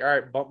one to like, all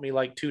right, bump me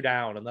like 2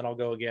 down and then I'll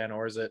go again,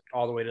 or is it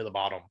all the way to the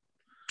bottom?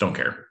 Don't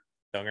care.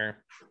 Yeah.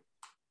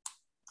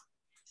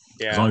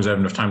 As long as I have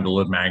enough time to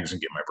load mags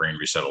and get my brain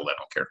resettled, I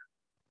don't care.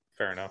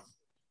 Fair enough.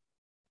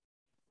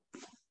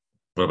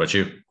 What about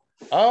you?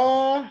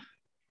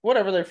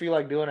 Whatever they feel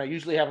like doing. I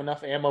usually have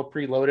enough ammo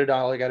preloaded.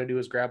 All I got to do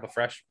is grab a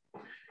fresh.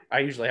 I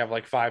usually have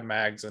like 5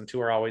 mags and 2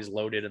 are always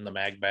loaded in the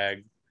mag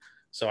bag.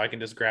 So I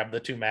can just grab the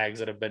 2 mags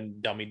that have been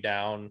dummied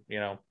down,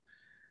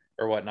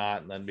 or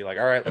whatnot, and then be like,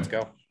 all right, let's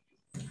go.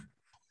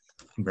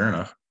 Fair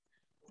enough.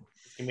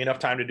 Give me enough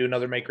time to do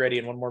another make ready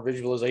and 1 more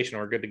visualization.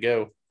 We're good to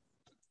go.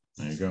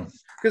 There you go.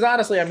 Because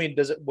honestly, I mean,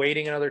 does it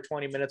waiting another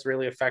 20 minutes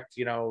really affect,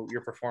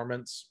 your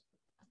performance?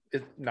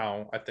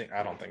 No, I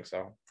don't think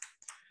so.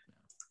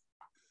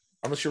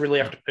 Unless you really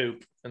have to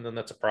poop, and then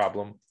that's a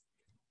problem.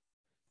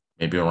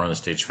 Maybe you'll run the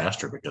stage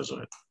faster because of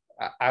it.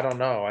 I don't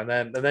know.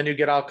 And then you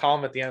get all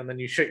calm at the end, and then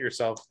you shit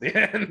yourself at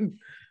the end.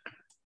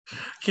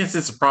 Yes,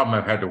 it's a problem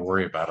I've had to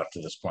worry about up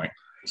to this point.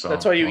 So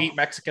that's why you eat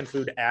Mexican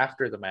food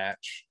after the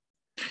match.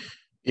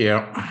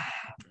 Yeah.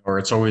 Or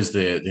it's always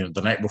the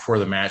night before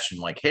the match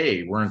and like,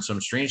 hey, we're in some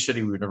strange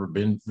city we've never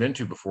been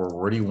to before.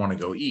 Where do you want to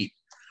go eat?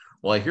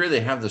 Well, I hear they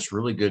have this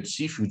really good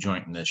seafood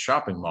joint in this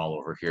shopping mall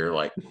over here.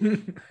 Like,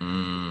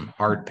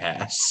 hard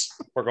pass.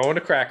 We're going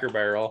to Cracker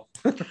Barrel.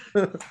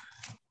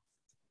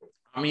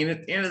 I mean,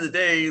 at the end of the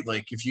day,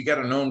 like, if you got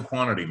a known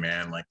quantity,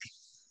 man, like,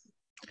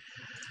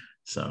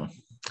 so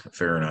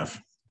fair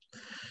enough.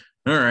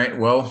 All right.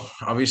 Well,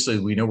 obviously,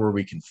 we know where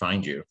we can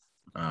find you,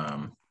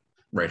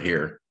 right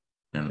here,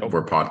 and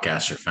where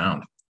podcasts are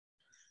found.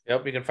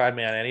 Yep. You can find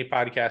me on any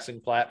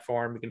podcasting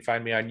platform. You can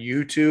find me on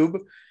YouTube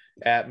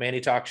at Manny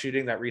Talk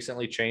Shooting. That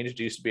recently changed.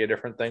 It used to be a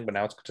different thing, but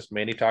now it's just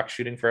Manny Talk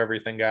Shooting for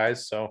everything,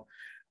 guys. So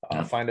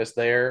find us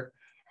there.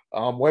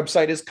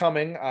 Website is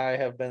coming. I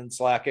have been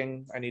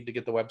slacking. I need to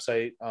get the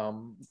website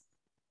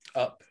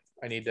up.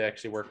 I need to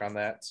actually work on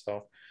that.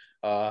 So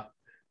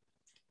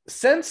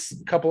Since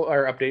couple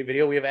our update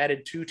video, we have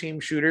added 2 team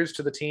shooters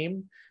to the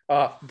team.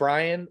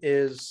 Brian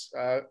is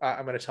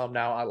I'm going to tell him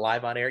now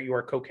live on air. You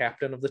are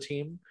co-captain of the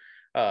team.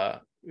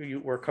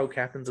 You were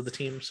co-captains of the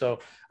team. So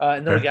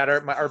and then we got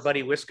our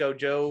buddy Wisco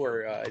Joe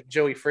or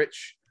Joey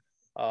Fritsch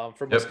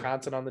from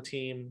Wisconsin on the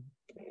team.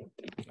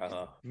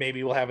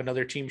 Maybe we'll have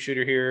another team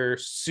shooter here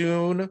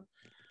soon.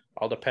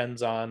 All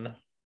depends on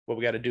what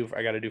we got to do.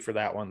 I got to do for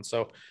that one.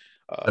 So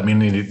I mean,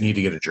 you need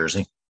to get a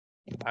jersey.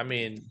 I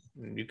mean,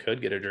 you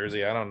could get a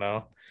jersey. I don't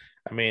know.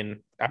 I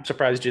mean, I'm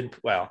surprised you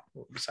didn't. Well,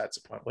 besides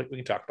the point, we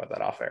can talk about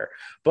that off air.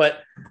 But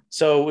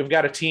so we've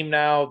got a team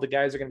now. The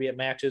guys are going to be at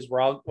matches.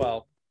 We're all,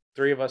 well,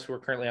 3 of us who are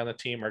currently on the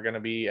team are going to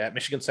be at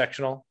Michigan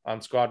Sectional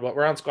on squad.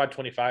 We're on squad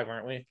 25,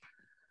 aren't we?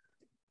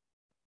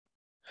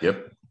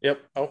 Yep.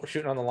 Oh, we're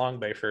shooting on the long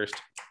bay first.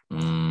 I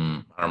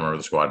don't remember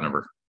the squad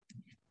number.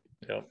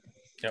 Yep.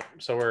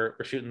 So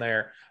we're shooting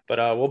there, but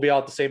we'll be all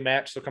at the same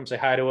match. So come say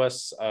hi to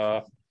us.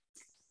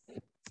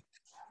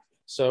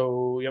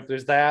 So yep,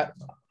 there's that.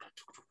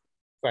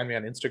 Find me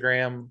on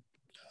Instagram,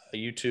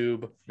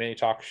 YouTube, Manny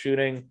Talk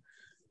Shooting.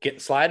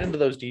 Slide into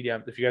those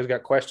DMs if you guys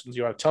got questions.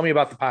 You want to tell me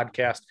about the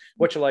podcast,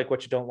 what you like,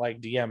 what you don't like.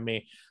 DM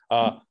me.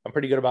 I'm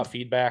pretty good about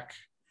feedback.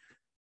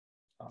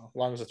 As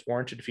long as it's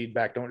warranted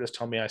feedback, don't just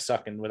tell me I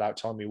suck and without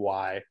telling me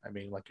why. I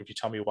mean, like if you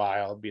tell me why,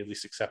 I'll be at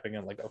least accepting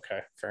it. Like,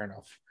 okay, fair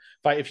enough.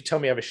 If you tell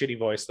me I have a shitty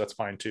voice, that's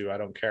fine too. I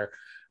don't care.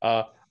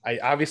 I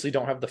obviously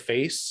don't have the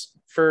face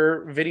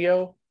for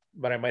video,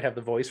 but I might have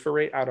the voice for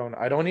rate. I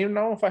don't even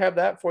know if I have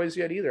that voice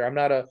yet either. I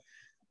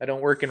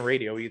don't work in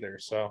radio either.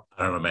 So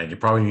I don't know, man. You're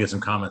probably gonna get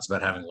some comments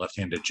about having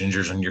left-handed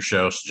gingers on your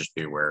show. So just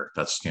be aware.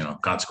 That's,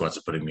 consequence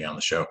of putting me on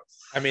the show.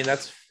 I mean,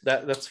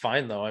 that's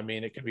fine though. I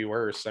mean, it could be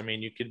worse. I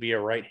mean, you could be a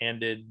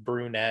right-handed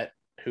brunette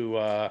who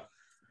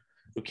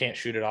can't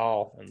shoot at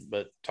all,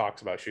 but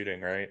talks about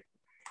shooting, right?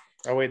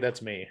 Oh wait,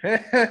 that's me.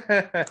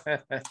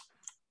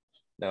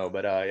 No,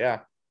 but yeah.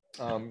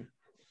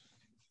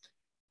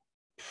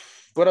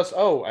 What else?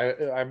 Oh,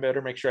 I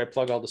better make sure I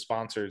plug all the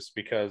sponsors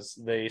because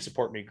they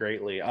support me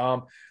greatly.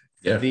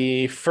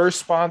 The first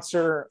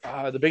sponsor,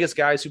 the biggest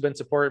guys who've been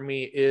supporting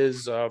me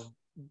is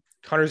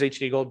Hunter's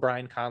HD Gold.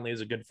 Brian Conley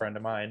is a good friend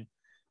of mine.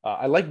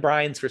 I like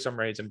Brian's for some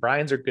reason.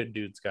 Brian's are good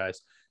dudes,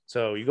 guys.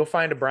 So you go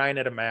find a Brian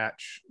at a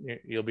match,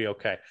 you'll be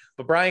okay.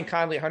 But Brian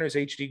Conley, Hunter's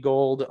HD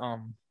Gold,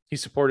 he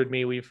supported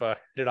me. We've hit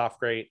it off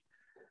great.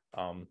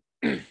 Go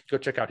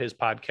check out his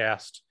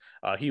podcast.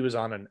 He was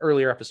on an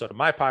earlier episode of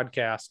my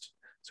podcast.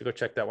 So go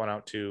check that one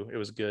out too. It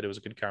was good. It was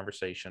a good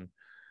conversation.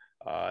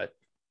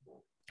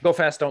 Go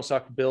Fast, Don't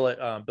Suck. Bill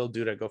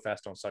Duda, Go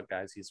Fast, Don't Suck,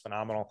 guys. He's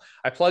phenomenal.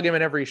 I plug him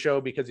in every show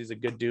because he's a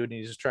good dude and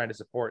he's just trying to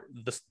support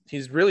this.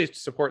 He's really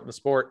supporting the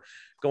sport,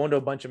 going to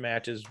a bunch of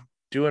matches,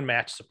 doing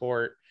match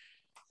support,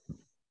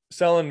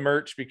 selling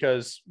merch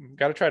because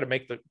got to try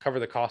to cover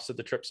the cost of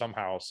the trip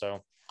somehow.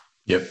 So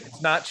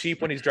it's not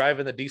cheap when he's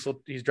driving the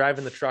diesel. He's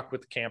driving the truck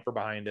with the camper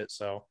behind it.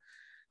 So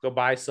go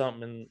buy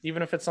something. And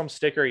even if it's some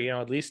sticker,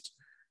 at least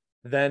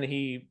then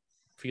he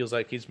feels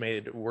like he's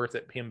made it worth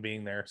it, him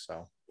being there.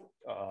 So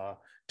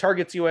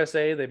Targets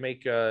USA, they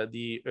make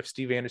if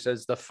Steve Anders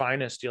says the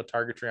finest steel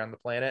targetry on the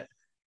planet.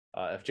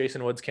 If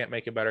Jason Woods can't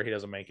make it better, he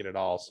doesn't make it at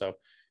all. So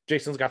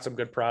Jason's got some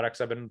good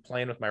products. I've been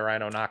playing with my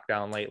Rhino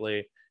Knockdown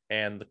lately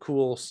and the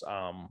cool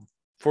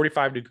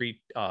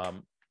 45-degree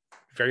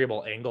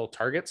variable angle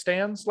target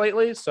stands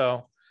lately.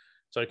 So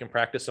you can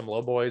practice some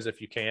low boys if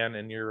you can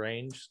in your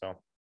range. So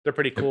they're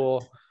pretty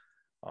cool.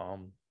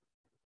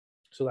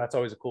 So that's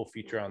always a cool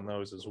feature on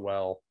those as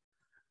well.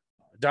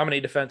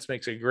 Dominate Defense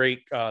makes a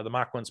great the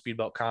Mach 1 speed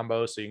belt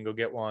combo, so you can go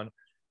get one.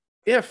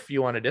 If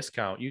you want a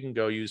discount, you can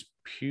go use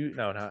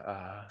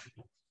I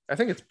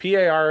think it's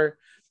PARA10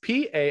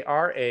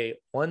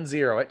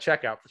 at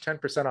checkout for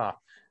 10% off.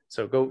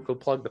 So go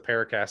plug the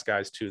Paracast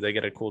guys too. They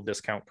get a cool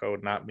discount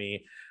code, not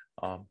me.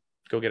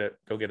 Go get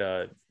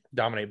a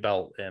Dominate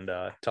belt and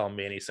tell them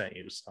Manny sent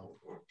you. So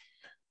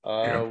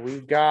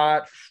we've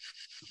got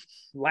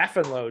Laugh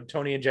and Load,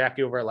 Tony and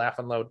Jackie over at Laugh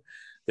and Load.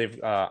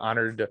 They've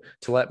honored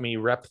to let me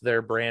rep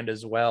their brand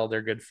as well.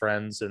 They're good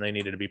friends and they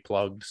needed to be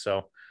plugged.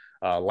 So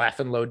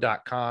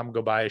laughandload.com,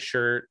 go buy a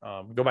shirt,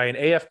 go buy an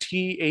AFT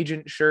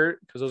agent shirt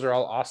because those are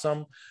all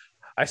awesome.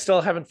 I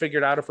still haven't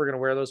figured out if we're going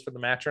to wear those for the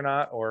match or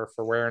not, or if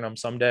we're wearing them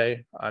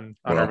someday on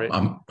our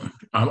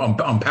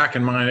I'm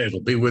packing mine.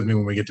 It'll be with me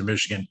when we get to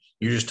Michigan.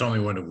 You just tell me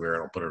when to wear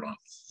it. I'll put it on.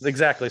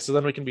 Exactly. So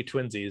then we can be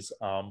twinsies.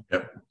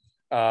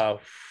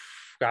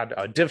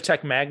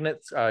 DivTech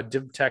magnets,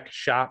 DivTech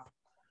shop.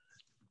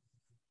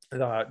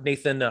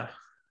 Nathan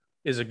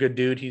is a good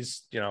dude.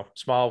 He's,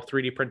 small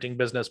 3D printing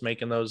business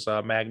making those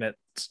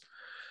magnets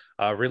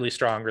really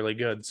strong, really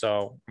good.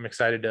 So I'm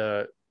excited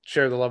to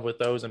share the love with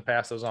those and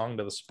pass those on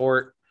to the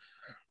sport.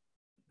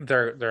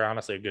 They're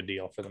honestly a good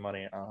deal for the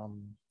money.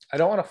 I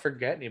don't want to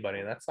forget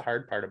anybody. That's the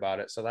hard part about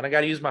it. So then I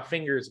got to use my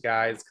fingers,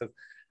 guys, because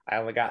I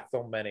only got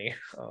so many.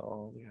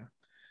 Oh yeah.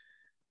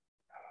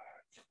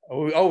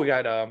 We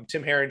got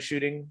Tim Herron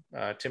shooting.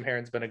 Tim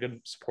Herron's been a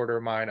good supporter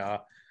of mine. I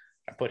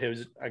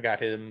got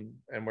him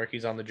and where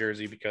he's on the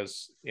jersey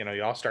because,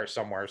 you all start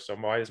somewhere. So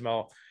might as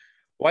well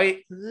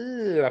White,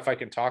 if I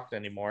can talk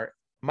anymore,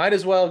 might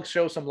as well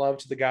show some love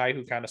to the guy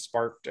who kind of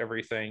sparked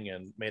everything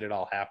and made it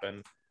all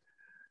happen.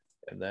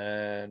 And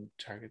then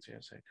Targets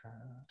USA.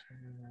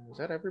 Is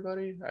that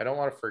everybody? I don't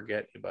want to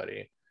forget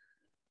anybody.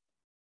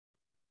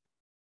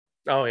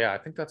 Oh yeah, I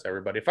think that's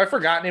everybody. If I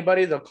forgot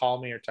anybody, they'll call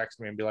me or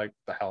text me and be like,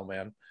 "The hell,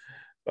 man."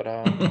 But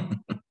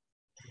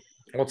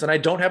well, and I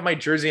don't have my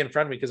jersey in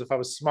front of me because if I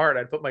was smart,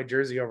 I'd put my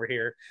jersey over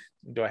here.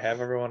 Do I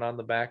have everyone on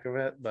the back of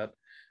it? But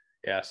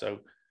yeah, so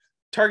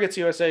Targets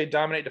USA,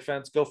 dominate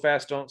defense, go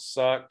fast, don't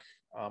suck.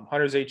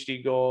 Hunters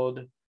HD Gold,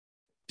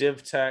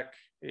 Div Tech,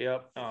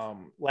 yep.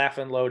 Laugh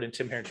and Load and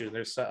Tim Herron Jr.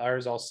 There's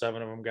all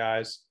 7 of them,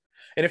 guys.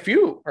 And if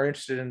you are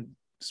interested in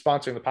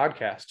sponsoring the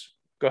podcast,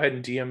 go ahead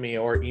and DM me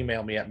or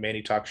email me at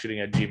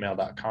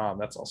mannytalkshooting@gmail.com.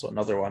 That's also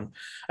another one.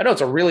 I know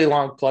it's a really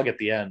long plug at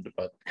the end,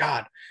 but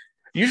God,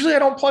 usually I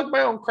don't plug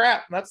my own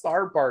crap, and that's the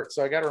hard part.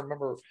 So I got to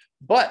remember.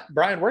 But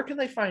Brian, where can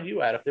they find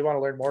you at if they want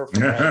to learn more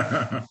from you?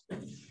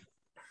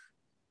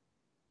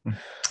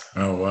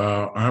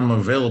 I'm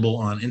available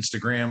on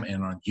Instagram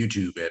and on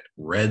YouTube at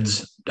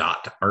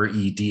reds.red_dot.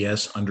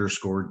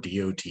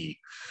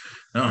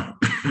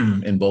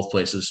 In both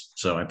places.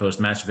 So I post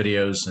match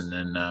videos, and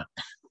then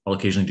I'll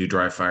occasionally do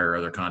dry fire or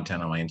other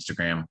content on my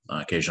Instagram.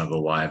 Occasionally I'll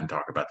go live and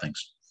talk about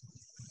things.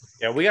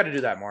 Yeah, we got to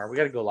do that more. We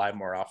got to go live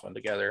more often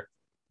together.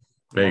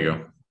 There you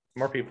go.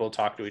 More people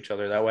talk to each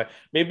other that way.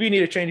 Maybe you need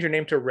to change your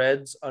name to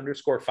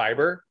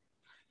Reds_Fiber.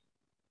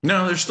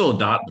 No, there's still a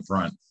dot in the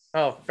front.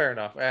 Oh, fair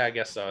enough. I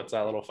guess so. It's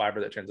that little fiber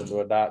that turns into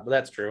a dot, but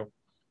that's true.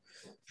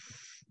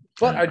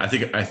 But I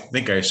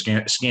think I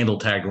scandal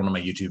tagged one of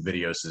my YouTube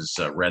videos as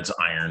Reds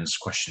Irons ?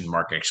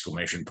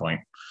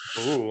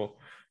 Ooh,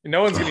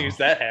 no one's gonna use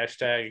that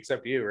hashtag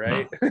except you,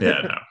 right? No.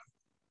 Yeah,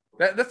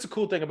 no. That's the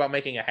cool thing about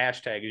making a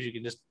hashtag is you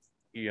can just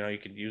you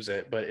can use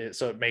it, but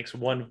it makes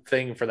one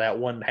thing for that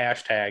one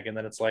hashtag, and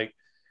then it's like,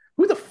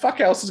 who the fuck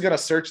else is gonna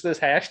search this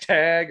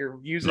hashtag or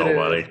use it?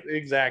 Nobody.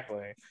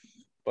 Exactly.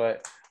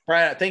 But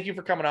Brian, thank you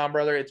for coming on,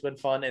 brother. It's been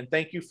fun, and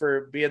thank you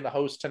for being the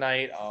host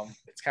tonight.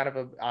 It's kind of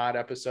an odd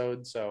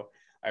episode, so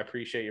I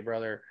appreciate you,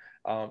 brother.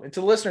 And to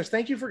the listeners,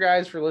 thank you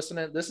guys for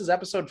listening. This is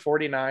episode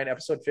 49.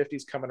 Episode 50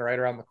 is coming right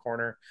around the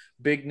corner.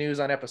 Big news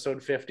on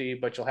episode 50,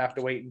 but you'll have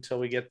to wait until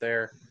we get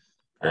there.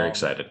 Very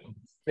excited.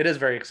 It is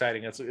very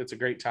exciting. It's a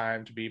great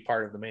time to be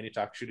part of the Manny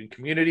Talk shooting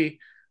community.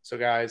 So,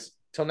 guys,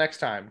 till next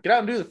time, get out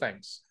and do the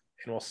things,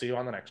 and we'll see you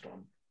on the next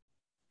one.